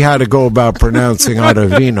 tell me how to go about pronouncing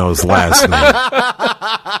Ottavino's last name.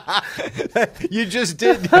 You just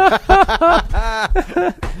did. That's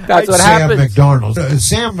what happens.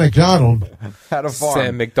 Sam McDonald had a farm.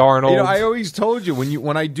 Sam McDonald. I always told you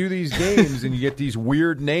when I do these games and you get these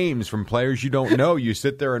weird names from players you don't know, you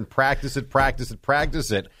sit there and practice it,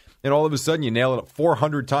 and all of a sudden you nail it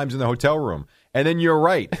 400 times in the hotel room. And then you're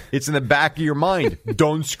right. It's in the back of your mind.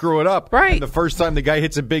 Don't screw it up. Right. And the first time the guy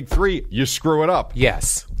hits a big three, you screw it up.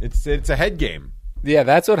 Yes. It's a head game. Yeah,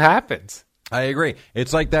 that's what happens. I agree.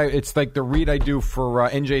 It's like that. It's like the read I do for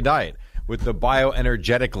NJ Diet with the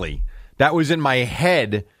bioenergetically. That was in my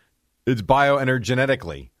head. It's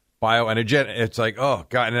bioenergetically. Bioenergetic. It's like, oh,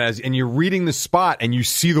 God. And you're reading the spot and you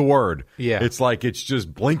see the word. Yeah. It's like it's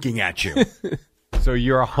just blinking at you. So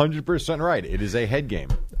you're 100% right. It is a head game.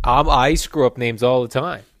 I screw up names all the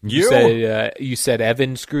time. You said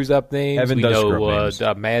Evan screws up names. Evan does screw up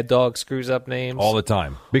names. Mad Dog screws up names all the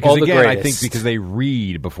time. Because again, I think because they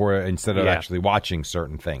read before instead of actually watching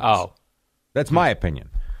certain things. Oh, that's my opinion.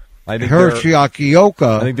 I think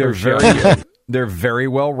Hirschiakioka. I think they're very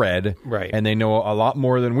well read, right? And they know a lot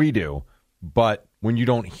more than we do. But when you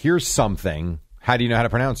don't hear something, how do you know how to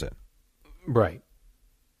pronounce it? Right.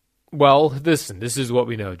 Well, listen, this is what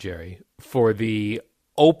we know, Jerry. For the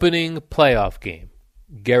opening playoff game,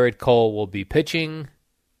 Garrett Cole will be pitching,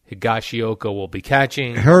 Higashioka will be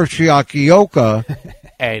catching, Hirschiakioka,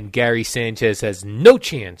 and Gary Sanchez has no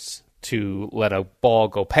chance to let a ball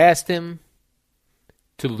go past him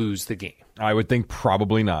to lose the game. I would think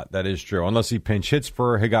probably not. That is true. Unless he pinch hits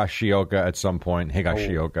for Higashioka at some point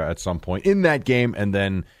in that game, and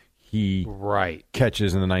then he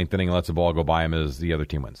catches in the ninth inning and lets the ball go by him as the other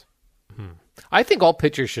team wins. I think all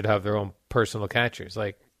pitchers should have their own personal catchers.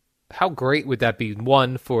 Like, how great would that be?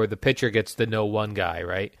 One, for the pitcher gets to know one guy,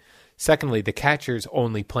 right? Secondly, the catcher's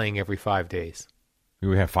only playing every 5 days.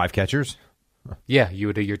 We have 5 catchers? Yeah,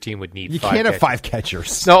 your team would need 5 catchers. You can't have 5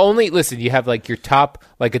 catchers. No, you have like your top,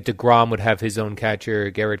 like a DeGrom would have his own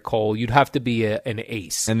catcher, Garrett Cole. You'd have to be an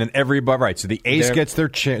ace. And then everybody, right, so the ace gets their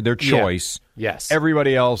choice. Yeah. Yes.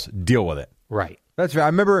 Everybody else, deal with it. Right. That's fair. I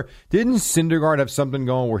remember, didn't Syndergaard have something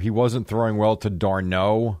going where he wasn't throwing well to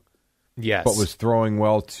Darno? Yes. But was throwing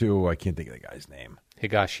well to, I can't think of the guy's name.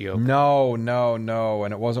 Higashioka. No.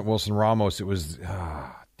 And it wasn't Wilson Ramos. It was,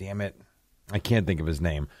 damn it. I can't think of his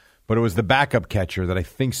name. But it was the backup catcher that I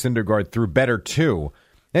think Syndergaard threw better to.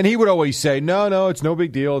 And he would always say, no, it's no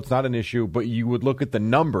big deal. It's not an issue. But you would look at the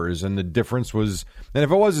numbers, and the difference was, and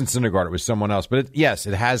if it wasn't Syndergaard, it was someone else. But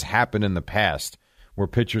it has happened in the past where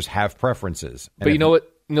pitchers have preferences. And but you know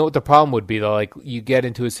what the problem would be, though? Like, you get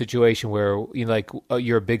into a situation where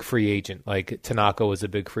you're a big free agent. Like, Tanaka was a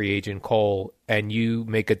big free agent, Cole, and you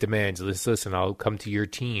make a demand. So listen, I'll come to your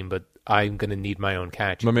team, but I'm going to need my own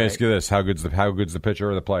catcher. Let me ask you this. How good's the pitcher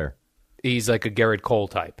or the player? He's like a Garrett Cole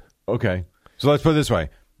type. Okay. So let's put it this way.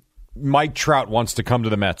 Mike Trout wants to come to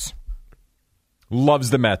the Mets. Loves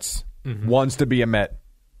the Mets. Mm-hmm. Wants to be a Met.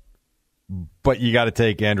 But you got to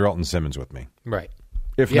take Andrew Elton Simmons with me. Right.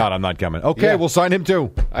 If not, I'm not coming. Okay, we'll sign him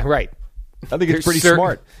too. Right. I think it's pretty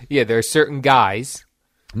smart. Yeah, there are certain guys.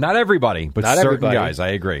 Not everybody, but certain guys. I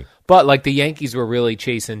agree. But like the Yankees were really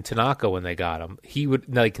chasing Tanaka when they got him. He would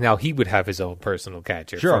now he would have his own personal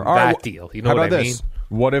catcher from that deal. You know what I mean?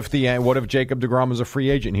 What if Jacob deGrom was a free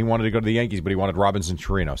agent and he wanted to go to the Yankees, but he wanted Robinson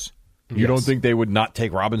Chirinos? You don't think they would not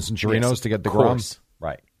take Robinson Chirinos to get deGrom?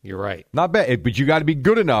 Right. You're right. Not bad, but you got to be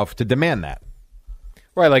good enough to demand that.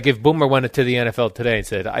 Right, like if Boomer went to the NFL today and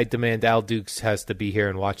said, I demand Al Dukes has to be here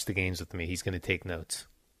and watch the games with me. He's going to take notes.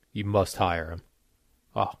 You must hire him.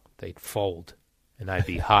 Oh, they'd fold, and I'd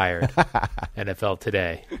be hired. NFL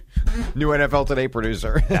Today. New NFL Today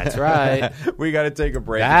producer. That's right. We got to take a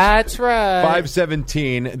break. That's right.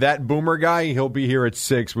 5:17. That Boomer guy, he'll be here at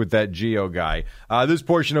 6 with that Geo guy. This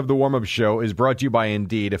portion of the warm-up show is brought to you by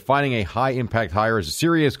Indeed. If finding a high-impact hire is a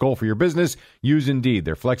serious goal for your business, Use Indeed.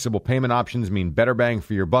 Their flexible payment options mean better bang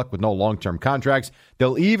for your buck with no long-term contracts.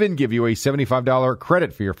 They'll even give you a $75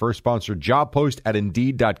 credit for your first sponsored job post at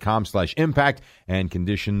Indeed.com/impact, and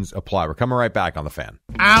conditions apply. We're coming right back on The Fan.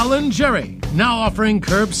 Al and Jerry, now offering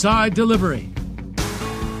curbside delivery.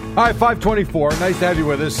 All right, 5:24. Nice to have you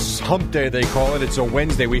with us. Hump Day, they call it. It's a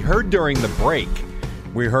Wednesday. We heard during the break,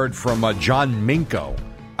 we heard from John Minko.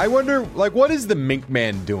 I wonder, what is the Mink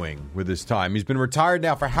Man doing with his time? He's been retired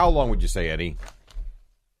now for how long, would you say, Eddie?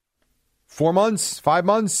 4 months? 5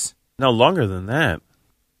 months? No, longer than that.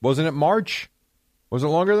 Wasn't it March? Was it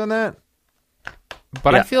longer than that?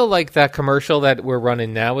 But I feel like that commercial that we're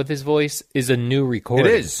running now with his voice is a new recording.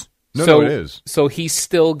 It is. No, it is. So he's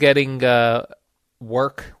still getting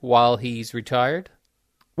work while he's retired?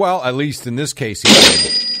 Well, at least in this case, he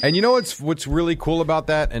did. And you know what's really cool about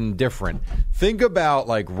that and different? Think about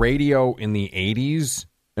radio in the 80s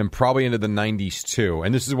and probably into the 90s too.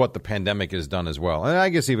 And this is what the pandemic has done as well. And I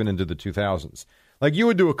guess even into the 2000s. You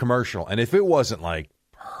would do a commercial, and if it wasn't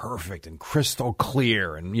perfect and crystal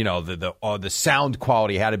clear and the sound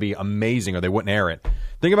quality had to be amazing or they wouldn't air it.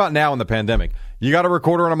 Think about now in the pandemic. You got a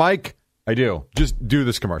recorder and a mic? I do. Just do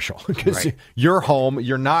this commercial because you're home.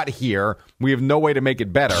 You're not here. We have no way to make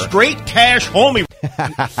it better. Straight cash, homie.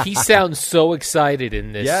 He sounds so excited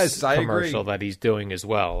in this agree. commercial that he's doing as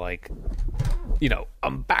well.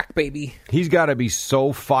 I'm back, baby. He's got to be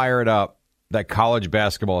so fired up that college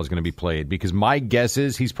basketball is going to be played because my guess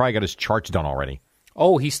is he's probably got his charts done already.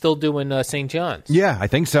 Oh, he's still doing St. John's. Yeah, I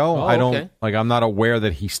think so. Oh, I don't okay. I'm not aware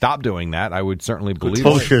that he stopped doing that. I would certainly believe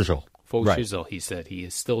Full it. shizzle. Full Right. shizzle, he said. He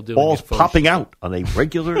is still doing Balls it full popping out on a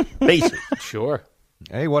regular basis. Sure.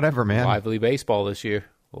 Hey, whatever, man. Lively baseball this year.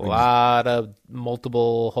 A lot of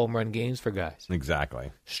multiple home run games for guys.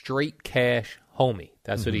 Exactly. Straight cash homie.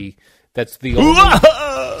 That's what he. That's the only.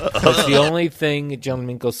 That's the only thing John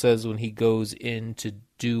Minko says when he goes in to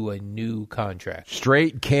do a new contract.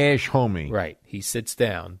 Straight cash homie. Right. He sits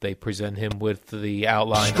down. They present him with the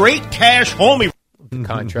outline. Straight cash, homie. The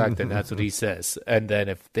contract, and that's what he says. And then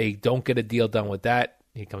if they don't get a deal done with that,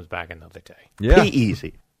 he comes back another day. Yeah.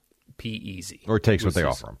 P-Easy. P-Easy. Or takes what they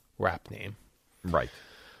offer him. Rap name. Right.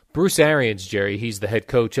 Bruce Arians, Jerry, he's the head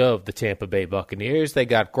coach of the Tampa Bay Buccaneers. They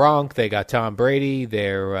got Gronk. They got Tom Brady.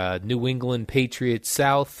 They're New England Patriots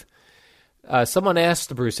South. Someone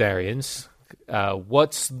asked Bruce Arians,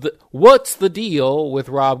 what's the deal with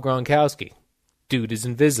Rob Gronkowski? Dude is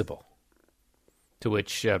invisible. To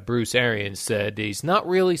which Bruce Arians said he's not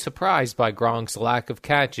really surprised by Gronk's lack of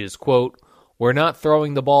catches. Quote, "We're not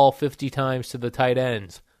throwing the ball 50 times to the tight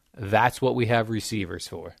ends. That's what we have receivers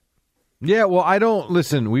for." Yeah, well,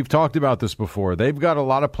 listen, we've talked about this before. They've got a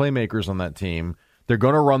lot of playmakers on that team. They're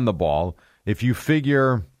going to run the ball. If you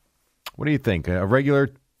figure, what do you think? A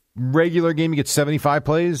regular game, you get 75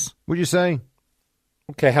 plays, would you say?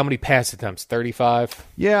 Okay, how many pass attempts? 35?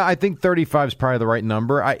 Yeah, I think 35 is probably the right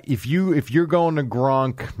number. If you're going to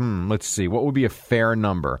Gronk, let's see, what would be a fair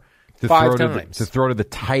number to 5 throw times. to throw to the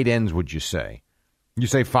tight ends? Would you say? You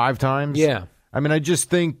say 5 times? Yeah. I mean, I just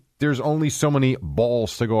think there's only so many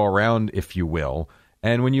balls to go around, if you will.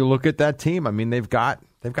 And when you look at that team, I mean, they've got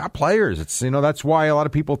players. It's that's why a lot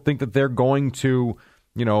of people think that they're going to,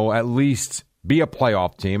 at least be a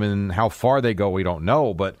playoff team. And how far they go, we don't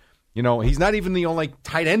know, but. He's not even the only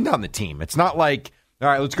tight end on the team. It's not like, all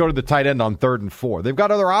right, let's go to the tight end on 3rd and 4. They've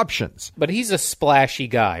got other options. But he's a splashy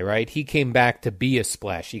guy, right? He came back to be a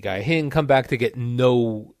splashy guy. He didn't come back to get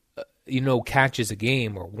no catches a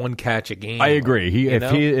game or 1 catch a game. I agree.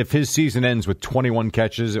 If his season ends with 21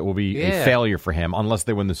 catches, it will be a failure for him unless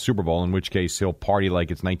they win the Super Bowl, in which case he'll party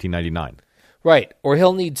like it's 1999. Right. Or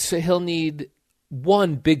he'll need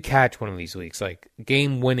one big catch one of these weeks, like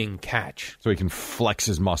game-winning catch. So he can flex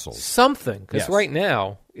his muscles. Something. Because right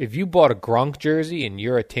now, if you bought a Gronk jersey and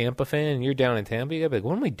you're a Tampa fan and you're down in Tampa, you're like,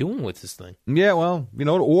 what am I doing with this thing? Yeah, well,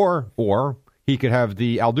 or he could have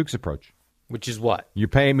the Al Dukes approach. Which is what? You're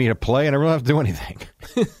paying me to play and I don't have to do anything.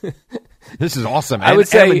 This is awesome. I would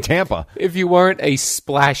say in Tampa. If you weren't a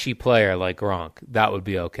splashy player like Gronk, that would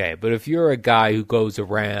be okay. But if you're a guy who goes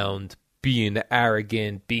around being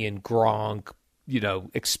arrogant, being Gronk,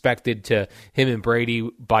 expected to him and Brady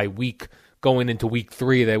by going into week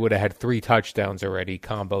 3, they would have had 3 touchdowns already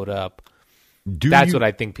comboed up. That's what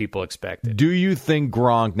I think people expected. Do you think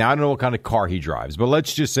Gronk, now I don't know what kind of car he drives, but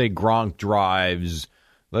let's just say Gronk drives,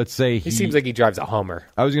 let's say he seems like he drives a Hummer.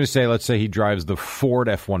 I was going to say, let's say he drives the Ford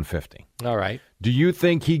F-150. All right. Do you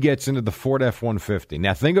think he gets into the Ford F-150?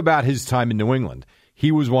 Now think about his time in New England.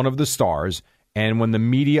 He was one of the stars, and when the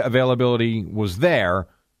media availability was there,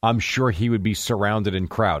 I'm sure he would be surrounded and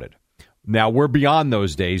crowded. Now, we're beyond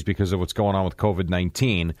those days because of what's going on with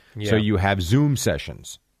COVID-19, so you have Zoom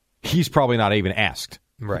sessions. He's probably not even asked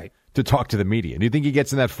to talk to the media. Do you think he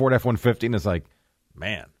gets in that Ford F-150 and is like,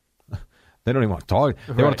 man, they don't even want to talk.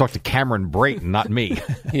 They want to talk to Cameron Brayton, not me.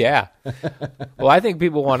 Yeah. Well, I think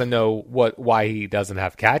people want to know why he doesn't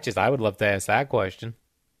have catches. I would love to ask that question.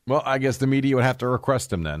 Well, I guess the media would have to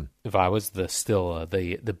request him then. If I was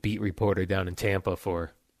the beat reporter down in Tampa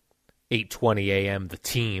for 8:20 a.m., the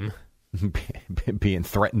team. Being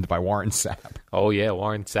threatened by Warren Sapp. Oh, yeah,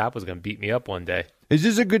 Warren Sapp was going to beat me up one day. Is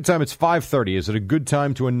this a good time? It's 5:30. Is it a good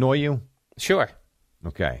time to annoy you? Sure.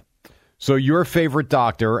 Okay. So your favorite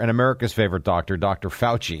doctor and America's favorite doctor, Dr.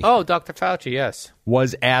 Fauci. Oh, Dr. Fauci, yes.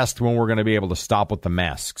 Was asked when we're going to be able to stop with the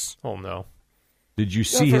masks. Oh, no. Did you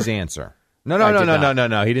see his answer? No.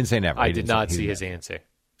 He didn't say never. I did not see his answer.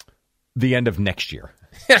 The end of next year.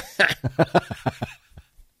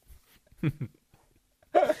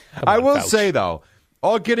 I will say, though,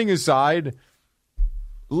 all kidding aside,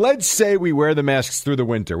 let's say we wear the masks through the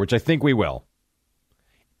winter, which I think we will.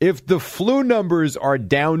 If the flu numbers are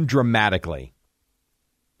down dramatically,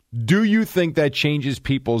 do you think that changes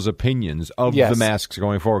people's opinions of the masks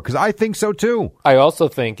going forward? Because I think so, too. I also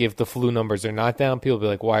think if the flu numbers are not down, people will be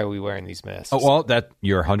like, why are we wearing these masks? Oh, well,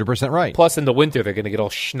 you're 100% right. Plus, in the winter, they're going to get all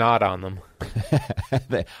snot on them.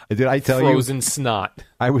 Did I tell you? Frozen snot.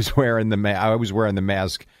 I was wearing the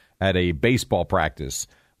mask at a baseball practice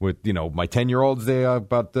with, my 10-year-olds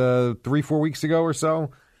about 3-4 weeks ago or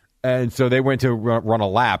so. And so they went to run a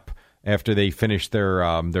lap after they finished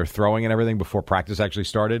their throwing and everything before practice actually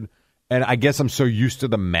started. And I guess I'm so used to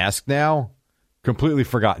the mask now, completely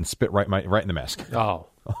forgotten, spit right in the mask. Oh.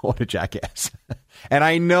 What a jackass. And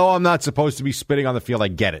I know I'm not supposed to be spitting on the field. I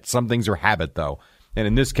get it. Some things are habit, though. And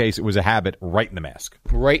in this case, it was a habit right in the mask.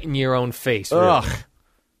 Right in your own face. Really. Ugh.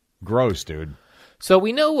 Gross, dude. So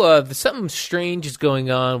we know something strange is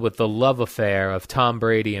going on with the love affair of Tom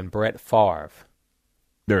Brady and Brett Favre.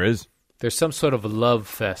 There is? There's some sort of love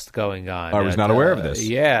fest going on. I was not aware of this.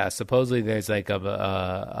 Yeah, supposedly there's like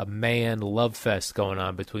a man love fest going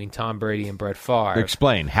on between Tom Brady and Brett Favre.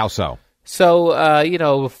 Explain. How so?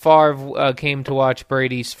 So, Favre came to watch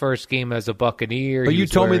Brady's first game as a Buccaneer. But you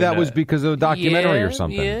told me that was because of a documentary or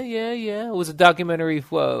something. Yeah. It was a documentary.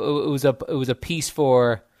 It was a piece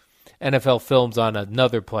for NFL Films on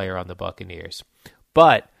another player on the Buccaneers.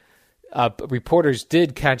 But reporters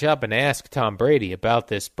did catch up and ask Tom Brady about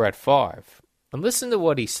this Brett Favre. And listen to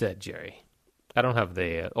what he said, Jerry. I don't have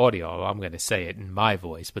the audio. I'm going to say it in my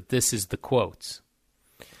voice, but this is the quotes.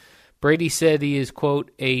 Brady said he is, quote,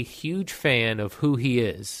 a huge fan of who he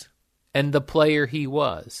is and the player he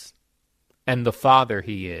was and the father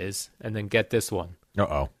he is. And then get this one.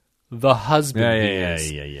 Uh-oh. The husband he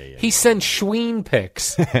is. Yeah. He sent Schween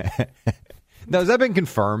pics. Now, has that been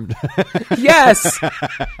confirmed? Yes.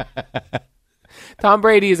 Tom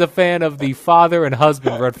Brady is a fan of the father and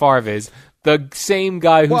husband Brett Favre is. The same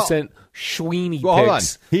guy who sent Schweeny pics. Hold on.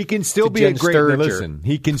 He can still be a great. Listen,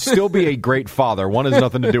 he can still be a great father. One has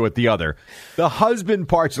nothing to do with the other. The husband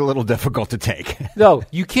part's a little difficult to take. No,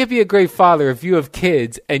 you can't be a great father if you have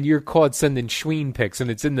kids and you're caught sending Schween pics and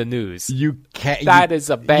it's in the news. You can't. That is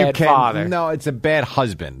a bad father. No, it's a bad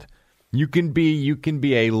husband. You can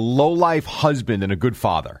be a low-life husband and a good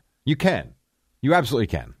father. You can. You absolutely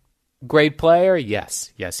can. Great player?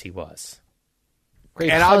 Yes, he was. Great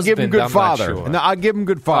and husband, I'll give him good father. Sure. No, I'll give him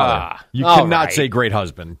good father. You cannot say great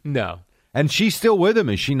husband. No. And she's still with him,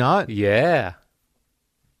 is she not? Yeah.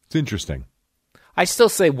 It's interesting. I still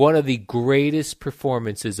say one of the greatest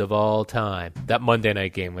performances of all time, that Monday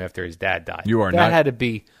night game after his dad died. That had to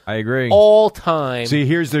be I agree. All time. See,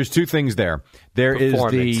 there's two things there. There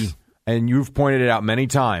is and you've pointed it out many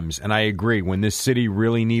times, and I agree, when this city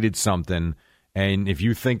really needed something, and if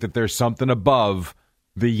you think that there's something above,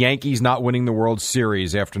 the Yankees not winning the World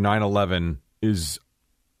Series after 9/11 is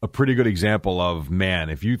a pretty good example of, man,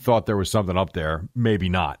 if you thought there was something up there, maybe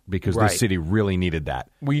not, because the city really needed that.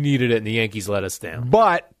 We needed it, and the Yankees let us down.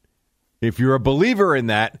 But if you're a believer in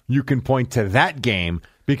that, you can point to that game,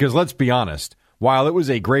 because let's be honest, while it was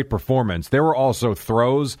a great performance, there were also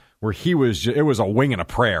throws where it was a wing and a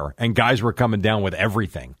prayer, and guys were coming down with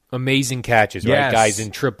everything. Amazing catches, right? Guys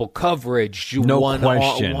in triple coverage. No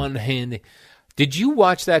question. One hand. Did you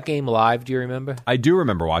watch that game live? Do you remember? I do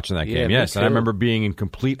remember watching that game, yes. And I remember being in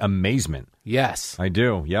complete amazement. Yes. I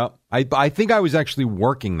do, yep. I think I was actually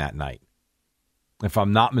working that night, if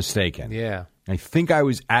I'm not mistaken. Yeah. I think I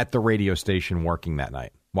was at the radio station working that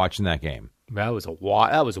night, watching that game. That was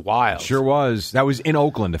wild. Sure was. That was in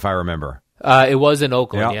Oakland, if I remember. It was in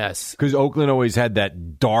Oakland, yes. Because Oakland always had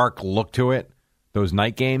that dark look to it, those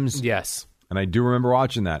night games. Yes. And I do remember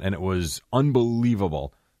watching that, and it was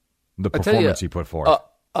unbelievable, the I tell performance you, he put forth.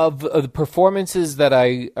 Of the performances that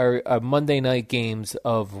are Monday night games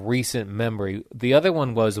of recent memory, the other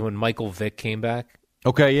one was when Michael Vick came back.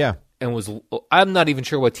 Okay, yeah. And I'm not even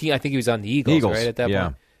sure what team. I think he was on the Eagles. Right at that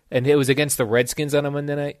point. And it was against the Redskins on a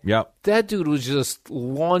Monday night. Yep. That dude was just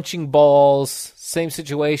launching balls. Same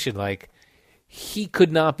situation. Like, he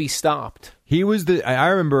could not be stopped. He was I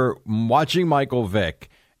remember watching Michael Vick.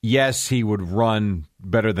 Yes, he would run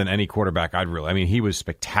better than any quarterback he was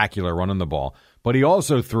spectacular running the ball. But he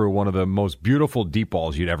also threw one of the most beautiful deep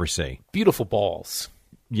balls you'd ever see. Beautiful balls.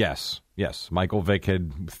 Yes. Michael Vick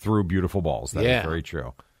threw beautiful balls. That is very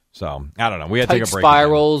true. So, I don't know. We had Tight to take a break.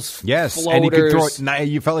 Spirals, again. Yes, floaters. and he could throw it.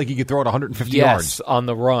 You felt like he could throw it 150 yards. On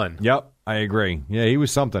the run. Yep, I agree. Yeah, he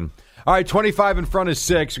was something. All right, 25 in front of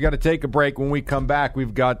 6. We got to take a break. When we come back,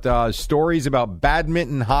 we've got stories about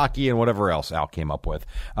badminton, hockey, and whatever else Al came up with.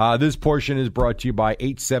 This portion is brought to you by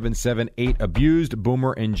 877-8-ABUSED,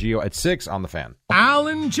 Boomer and Geo at 6 on The Fan. Al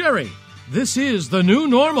and Jerry, this is the new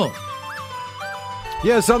normal.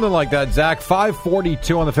 Yeah, something like that, Zach.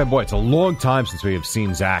 5:42 on The Fan. Boy, it's a long time since we have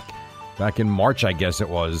seen Zach. Back in March, I guess it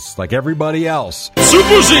was, like everybody else.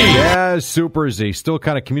 Super Z! Yeah, Super Z. Still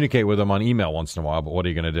kind of communicate with him on email once in a while, but what are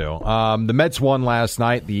you going to do? The Mets won last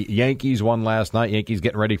night. The Yankees won last night. Yankees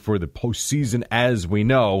getting ready for the postseason, as we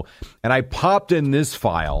know. And I popped in this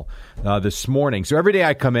file this morning. So every day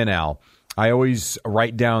I come in, Al, I always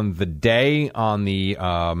write down the day on the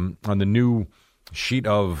new sheet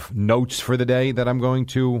of notes for the day that I'm going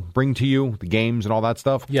to bring to you, the games and all that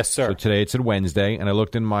stuff. Yes, sir. So today it said Wednesday, and I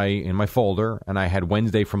looked in my folder, and I had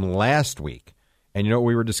Wednesday from last week. And you know what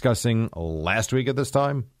we were discussing last week at this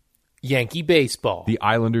time? Yankee baseball. The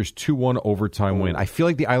Islanders 2-1 overtime win. I feel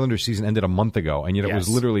like the Islanders season ended a month ago, and yet it was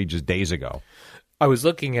literally just days ago. I was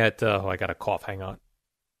looking at... I got a cough. Hang on.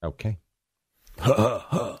 Okay.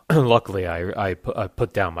 Luckily, I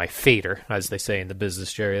put down my fader, as they say in the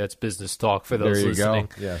business, Jerry. That's business talk for those listening.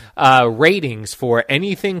 Go. Yeah. Ratings for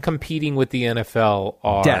anything competing with the NFL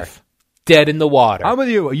are dead in the water. I'm with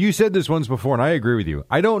you. You said this once before, and I agree with you.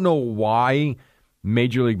 I don't know why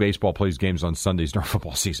Major League Baseball plays games on Sundays during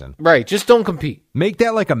football season. Right. Just don't compete. Make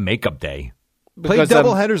that like a makeup day. Play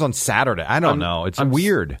doubleheaders on Saturday. I don't know. It's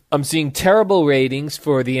weird. I'm seeing terrible ratings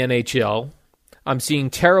for the NHL. I'm seeing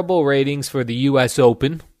terrible ratings for the U.S.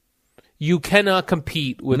 Open. You cannot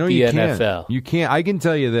compete with the NFL. You can't. I can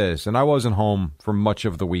tell you this, and I wasn't home for much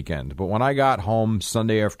of the weekend, but when I got home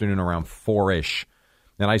Sunday afternoon around 4-ish,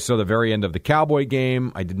 and I saw the very end of the Cowboy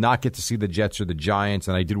game, I did not get to see the Jets or the Giants,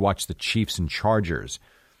 and I did watch the Chiefs and Chargers.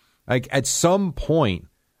 Like, at some point,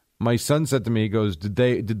 my son said to me, he goes,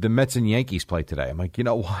 did the Mets and Yankees play today? I'm like, you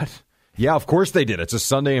know what? Yeah, of course they did. It's a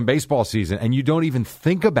Sunday in baseball season, and you don't even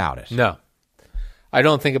think about it. No. I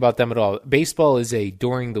don't think about them at all. Baseball is a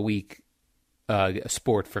during the week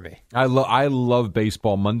sport for me. I love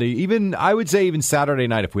baseball Monday. I would say even Saturday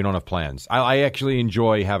night if we don't have plans. I actually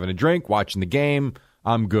enjoy having a drink, watching the game.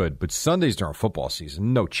 I'm good. But Sundays during football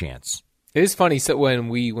season, no chance. It is funny. So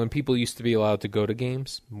when people used to be allowed to go to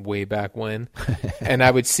games way back when, and I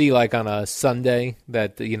would see like on a Sunday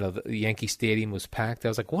that the Yankee Stadium was packed, I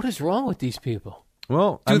was like, what is wrong with these people?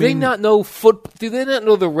 Well, do they not know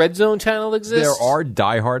the Red Zone channel exists? There are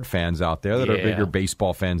diehard fans out there that are bigger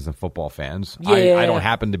baseball fans than football fans. Yeah. I don't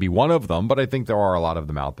happen to be one of them, but I think there are a lot of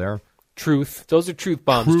them out there. Truth. Those are truth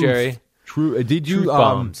bombs, Jerry. True. Did you truth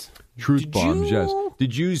bombs? Truth bombs. Yes.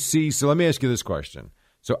 Did you see? So let me ask you this question.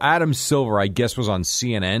 So Adam Silver, I guess, was on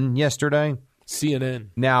CNN yesterday.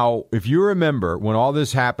 CNN. Now, if you remember when all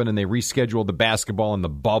this happened and they rescheduled the basketball and the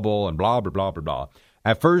bubble and blah blah blah blah blah.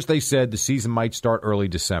 At first, they said the season might start early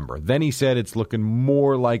December. Then he said it's looking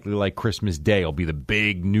more likely like Christmas Day will be the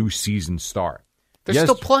big new season start. They're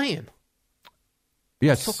still playing.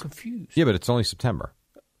 Yes. I'm so confused. Yeah, but it's only September.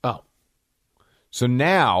 Oh. So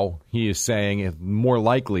now he is saying it more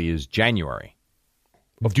likely is January.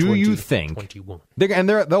 Do you think 21.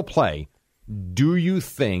 They'll play. Do you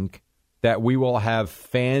think that we will have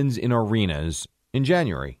fans in arenas in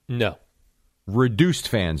January? No. Reduced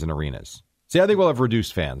fans in arenas. See, I think we'll have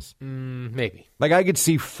reduced fans. Maybe. Like, I could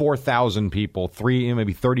see 4,000 people,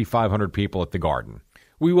 maybe 3,500 people at the Garden.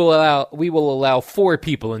 We will allow 4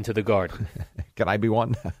 people into the Garden. Can I be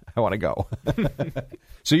one? I want to go.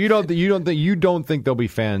 So you don't think there'll be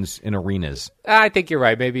fans in arenas? I think you're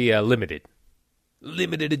right. Maybe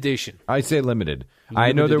limited edition. I say limited.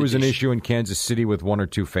 I know there was an issue in Kansas City with 1 or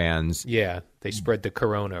 2 fans. Yeah, they spread the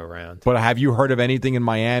corona around. But have you heard of anything in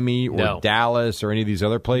Miami or No. Dallas or any of these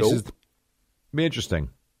other places? Nope. Be interesting.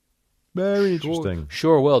 Very interesting.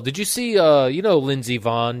 Sure will. Did you see, Lindsey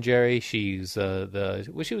Vonn, Jerry? She's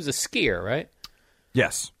she was a skier, right?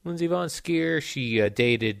 Yes. Lindsey Vonn, skier. She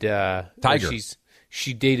dated Tiger.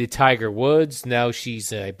 She dated Tiger Woods. Now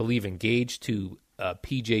she's, I believe, engaged to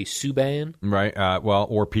PJ Subban. Right.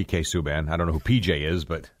 Or PK Subban. I don't know who PJ is,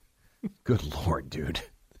 but good Lord, dude.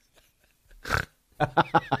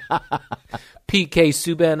 PK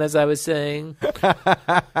Subban, as I was saying.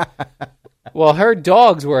 Well, her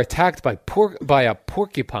dogs were attacked by a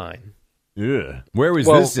porcupine. Yeah. Where was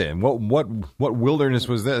this in? What wilderness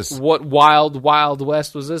was this? What wild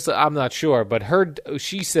west was this? I'm not sure, but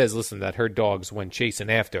she says, listen, that her dogs went chasing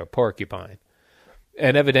after a porcupine.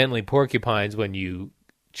 And evidently porcupines, when you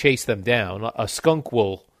chase them down, a skunk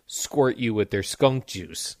will squirt you with their skunk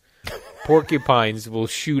juice. Porcupines will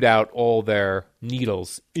shoot out all their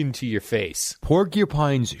needles into your face.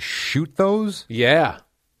 Porcupines shoot those? Yeah.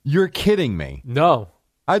 You're kidding me. No.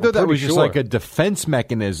 I thought that was just like a defense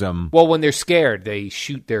mechanism. Well, when they're scared, they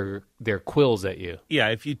shoot their quills at you. Yeah,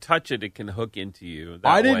 if you touch it, it can hook into you.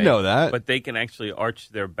 I didn't know that. But they can actually arch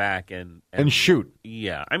their back and shoot.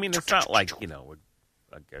 Yeah. I mean, it's not like,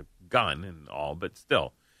 like a gun and all, but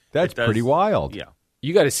still. That's pretty wild. Yeah.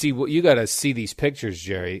 You got to see these pictures,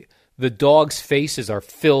 Jerry. The dogs' faces are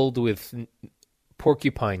filled with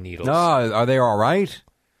porcupine needles. No, are they all right?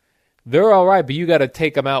 They're all right, but you got to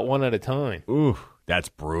take them out one at a time. Ooh, that's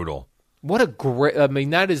brutal. What a great! I mean,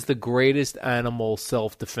 that is the greatest animal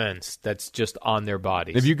self-defense that's just on their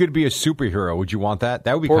bodies. If you could be a superhero, would you want that?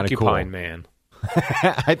 That would be kind of cool. Porcupine Man.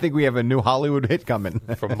 I think we have a new Hollywood hit coming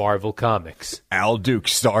from Marvel Comics. Al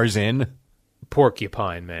Dukes stars in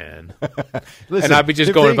Porcupine Man. Listen, and I'd be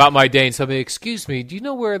just going about my day and somebody, excuse me, do you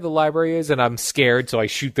know where the library is? And I'm scared, so I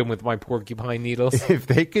shoot them with my porcupine needles. If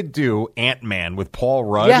they could do Ant-Man with Paul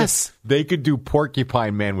Rudd, yes, they could do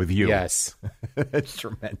Porcupine Man with you. Yes. That's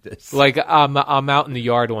tremendous. Like I'm out in the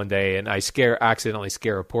yard one day and I accidentally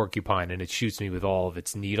scare a porcupine and it shoots me with all of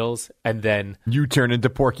its needles, and then you turn into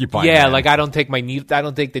Porcupine Man. Man. Like I don't take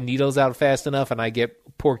the needles out fast enough and I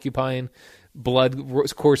get porcupine blood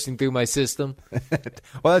coursing through my system.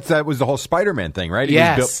 Well, that was the whole Spider-Man thing, right? He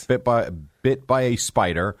was bit by a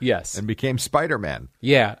spider. Yes. And became Spider-Man.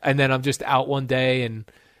 Yeah. And then I'm just out one day and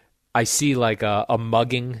I see like a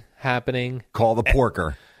mugging happening. Call the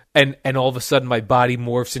porker. And all of a sudden my body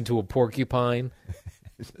morphs into a porcupine.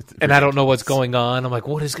 And I don't know what's going on. I'm like,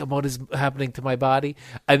 what is happening to my body?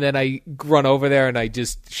 And then I run over there and I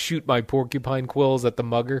just shoot my porcupine quills at the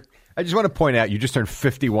mugger. I just want to point out, you just turned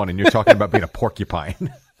 51 and you're talking about being a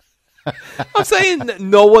porcupine. I'm saying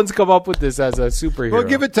no one's come up with this as a superhero. Well,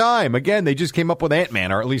 give it time. Again, they just came up with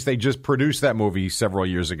Ant-Man, or at least they just produced that movie several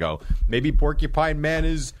years ago. Maybe Porcupine Man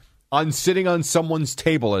is sitting on someone's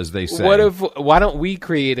table, as they say. Why don't we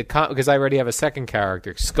create because I already have a second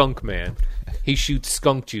character, Skunk Man. He shoots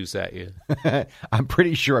skunk juice at you. I'm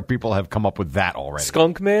pretty sure people have come up with that already.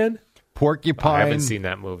 Skunk Man? Porcupine. I haven't seen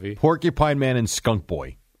that movie. Porcupine Man and Skunk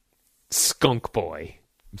Boy. Skunk Boy.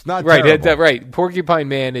 It's not right. terrible. Right. Porcupine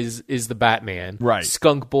Man is the Batman. Right.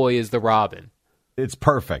 Skunk Boy is the Robin. It's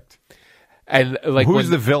perfect. And like, who's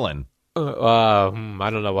the villain? I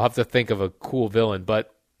don't know. We'll have to think of a cool villain.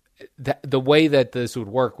 But the way that this would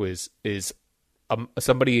work is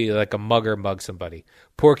somebody like a mugger mugs somebody.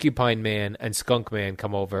 Porcupine Man and Skunk Man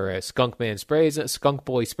come over. Skunk Man sprays it. Skunk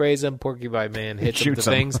Boy sprays him. Porcupine Man hits him with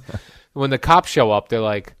the things. When the cops show up, they're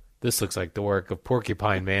like, this looks like the work of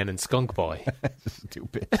Porcupine Man and Skunk Boy.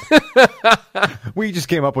 Stupid. We just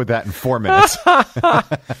came up with that in 4 minutes.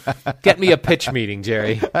 Get me a pitch meeting,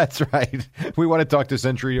 Jerry. That's right. We want to talk to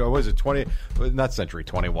Century, or was it 20? Not Century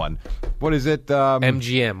 21. What is it?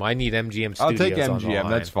 MGM. I need MGM Studios. I'll take MGM.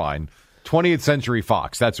 That's fine. 20th Century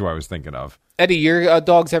Fox. That's who I was thinking of. Eddie, your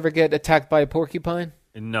dogs ever get attacked by a porcupine?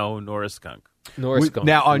 No, nor a skunk.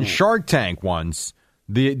 Now, on Shark Tank once...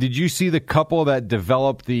 Did you see the couple that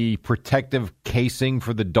developed the protective casing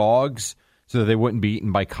for the dogs so that they wouldn't be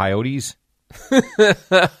eaten by coyotes?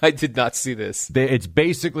 I did not see this. It's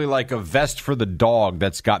basically like a vest for the dog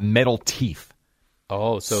that's got metal teeth.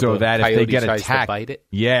 Oh, so that if they get attacked, bite it?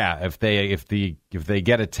 Yeah, if they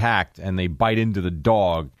get attacked and they bite into the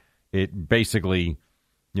dog, it basically,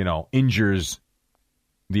 injures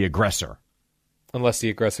the aggressor. Unless the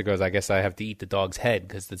aggressor goes, I guess I have to eat the dog's head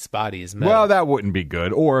because its body is metal. Well, that wouldn't be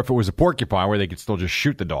good. Or if it was a porcupine where they could still just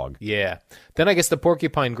shoot the dog. Yeah. Then I guess the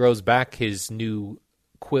porcupine grows back his new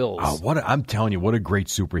quills. Oh, I'm telling you, what a great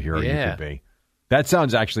superhero you could be. That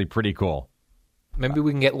sounds actually pretty cool. Maybe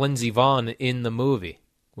we can get Lindsey Vonn in the movie.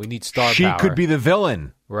 We need star power. She could be the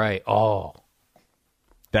villain. Right. Oh.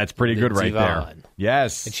 That's pretty good right there.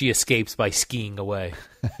 Yes. And she escapes by skiing away.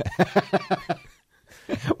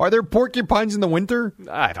 Are there porcupines in the winter?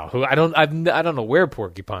 I don't know where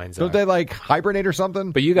porcupines are. Don't they like hibernate or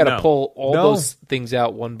something? But you got to pull all those things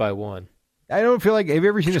out one by one. I don't feel like. Have you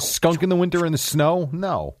ever seen a skunk in the winter in the snow?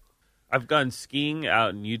 No. I've gone skiing out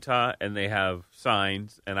in Utah, and they have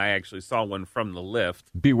signs, and I actually saw one from the lift.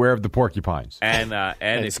 Beware of the porcupines. And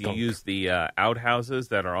if skunk. You use the outhouses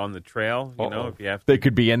that are on the trail, if you have to, they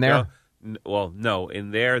could be in there. No.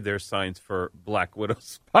 In there's signs for black widow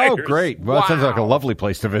spiders. Oh, great! Well, that sounds like a lovely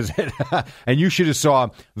place to visit. And you should have saw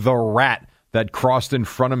the rat that crossed in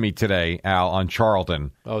front of me today, Al, on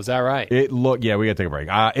Charlton. Oh, is that right? It looked, we got to take a break.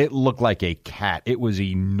 It looked like a cat. It was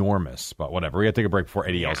enormous, but whatever. We got to take a break before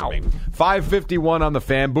Eddie yells at me. 5:51 on the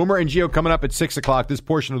Fan. Boomer and Gio coming up at 6 o'clock. This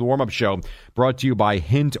portion of the warm-up show brought to you by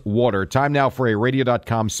Hint Water. Time now for a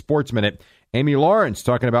Radio.com Sports Minute. Amy Lawrence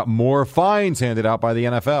talking about more fines handed out by the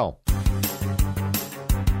NFL.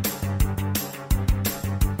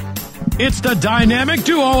 It's the dynamic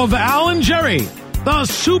duo of Al and Jerry, the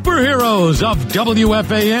superheroes of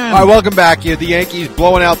WFAN. All right, welcome back. You had the Yankees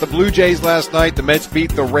blowing out the Blue Jays last night. The Mets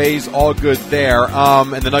beat the Rays. All good there.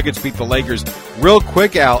 And the Nuggets beat the Lakers. Real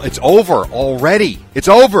quick, Al, it's over already. It's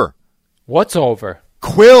over. What's over?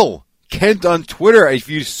 Quill Kent on Twitter. If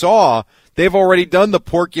you saw, they've already done the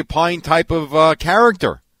porcupine type of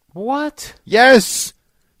character. What? Yes.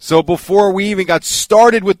 So before we even got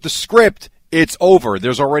started with the script, it's over.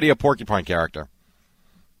 There's already a porcupine character.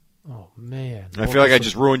 Oh, man. I feel like I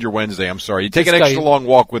just ruined your Wednesday. I'm sorry. You take an extra long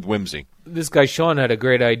walk with Whimsy. This guy, Sean, had a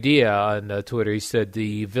great idea on Twitter. He said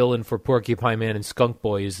the villain for Porcupine Man and Skunk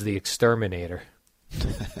Boy is the Exterminator.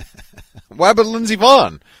 What happened to Lindsey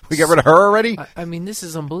Vonn? We got rid of her already? I mean, this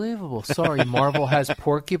is unbelievable. Sorry, Marvel has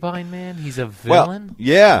Porcupine Man? He's a villain? Well,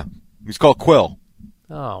 yeah. He's called Quill.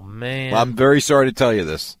 Oh, man. Well, I'm very sorry to tell you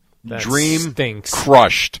this. That Dream stinks.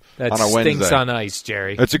 Crushed that on a Wednesday. Stinks on ice,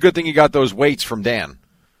 Jerry. It's a good thing you got those weights from Dan.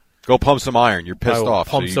 Go pump some iron. You're pissed off.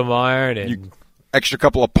 Pump some iron and extra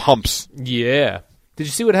couple of pumps. Yeah. Did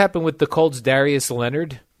you see what happened with the Colts' Darius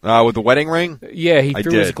Leonard? With the wedding ring? Yeah, he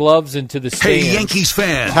threw his gloves into the stands. Hey, Yankees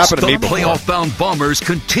fans. Happened to me the playoff-bound Bombers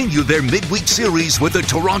continue their midweek series with the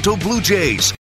Toronto Blue Jays.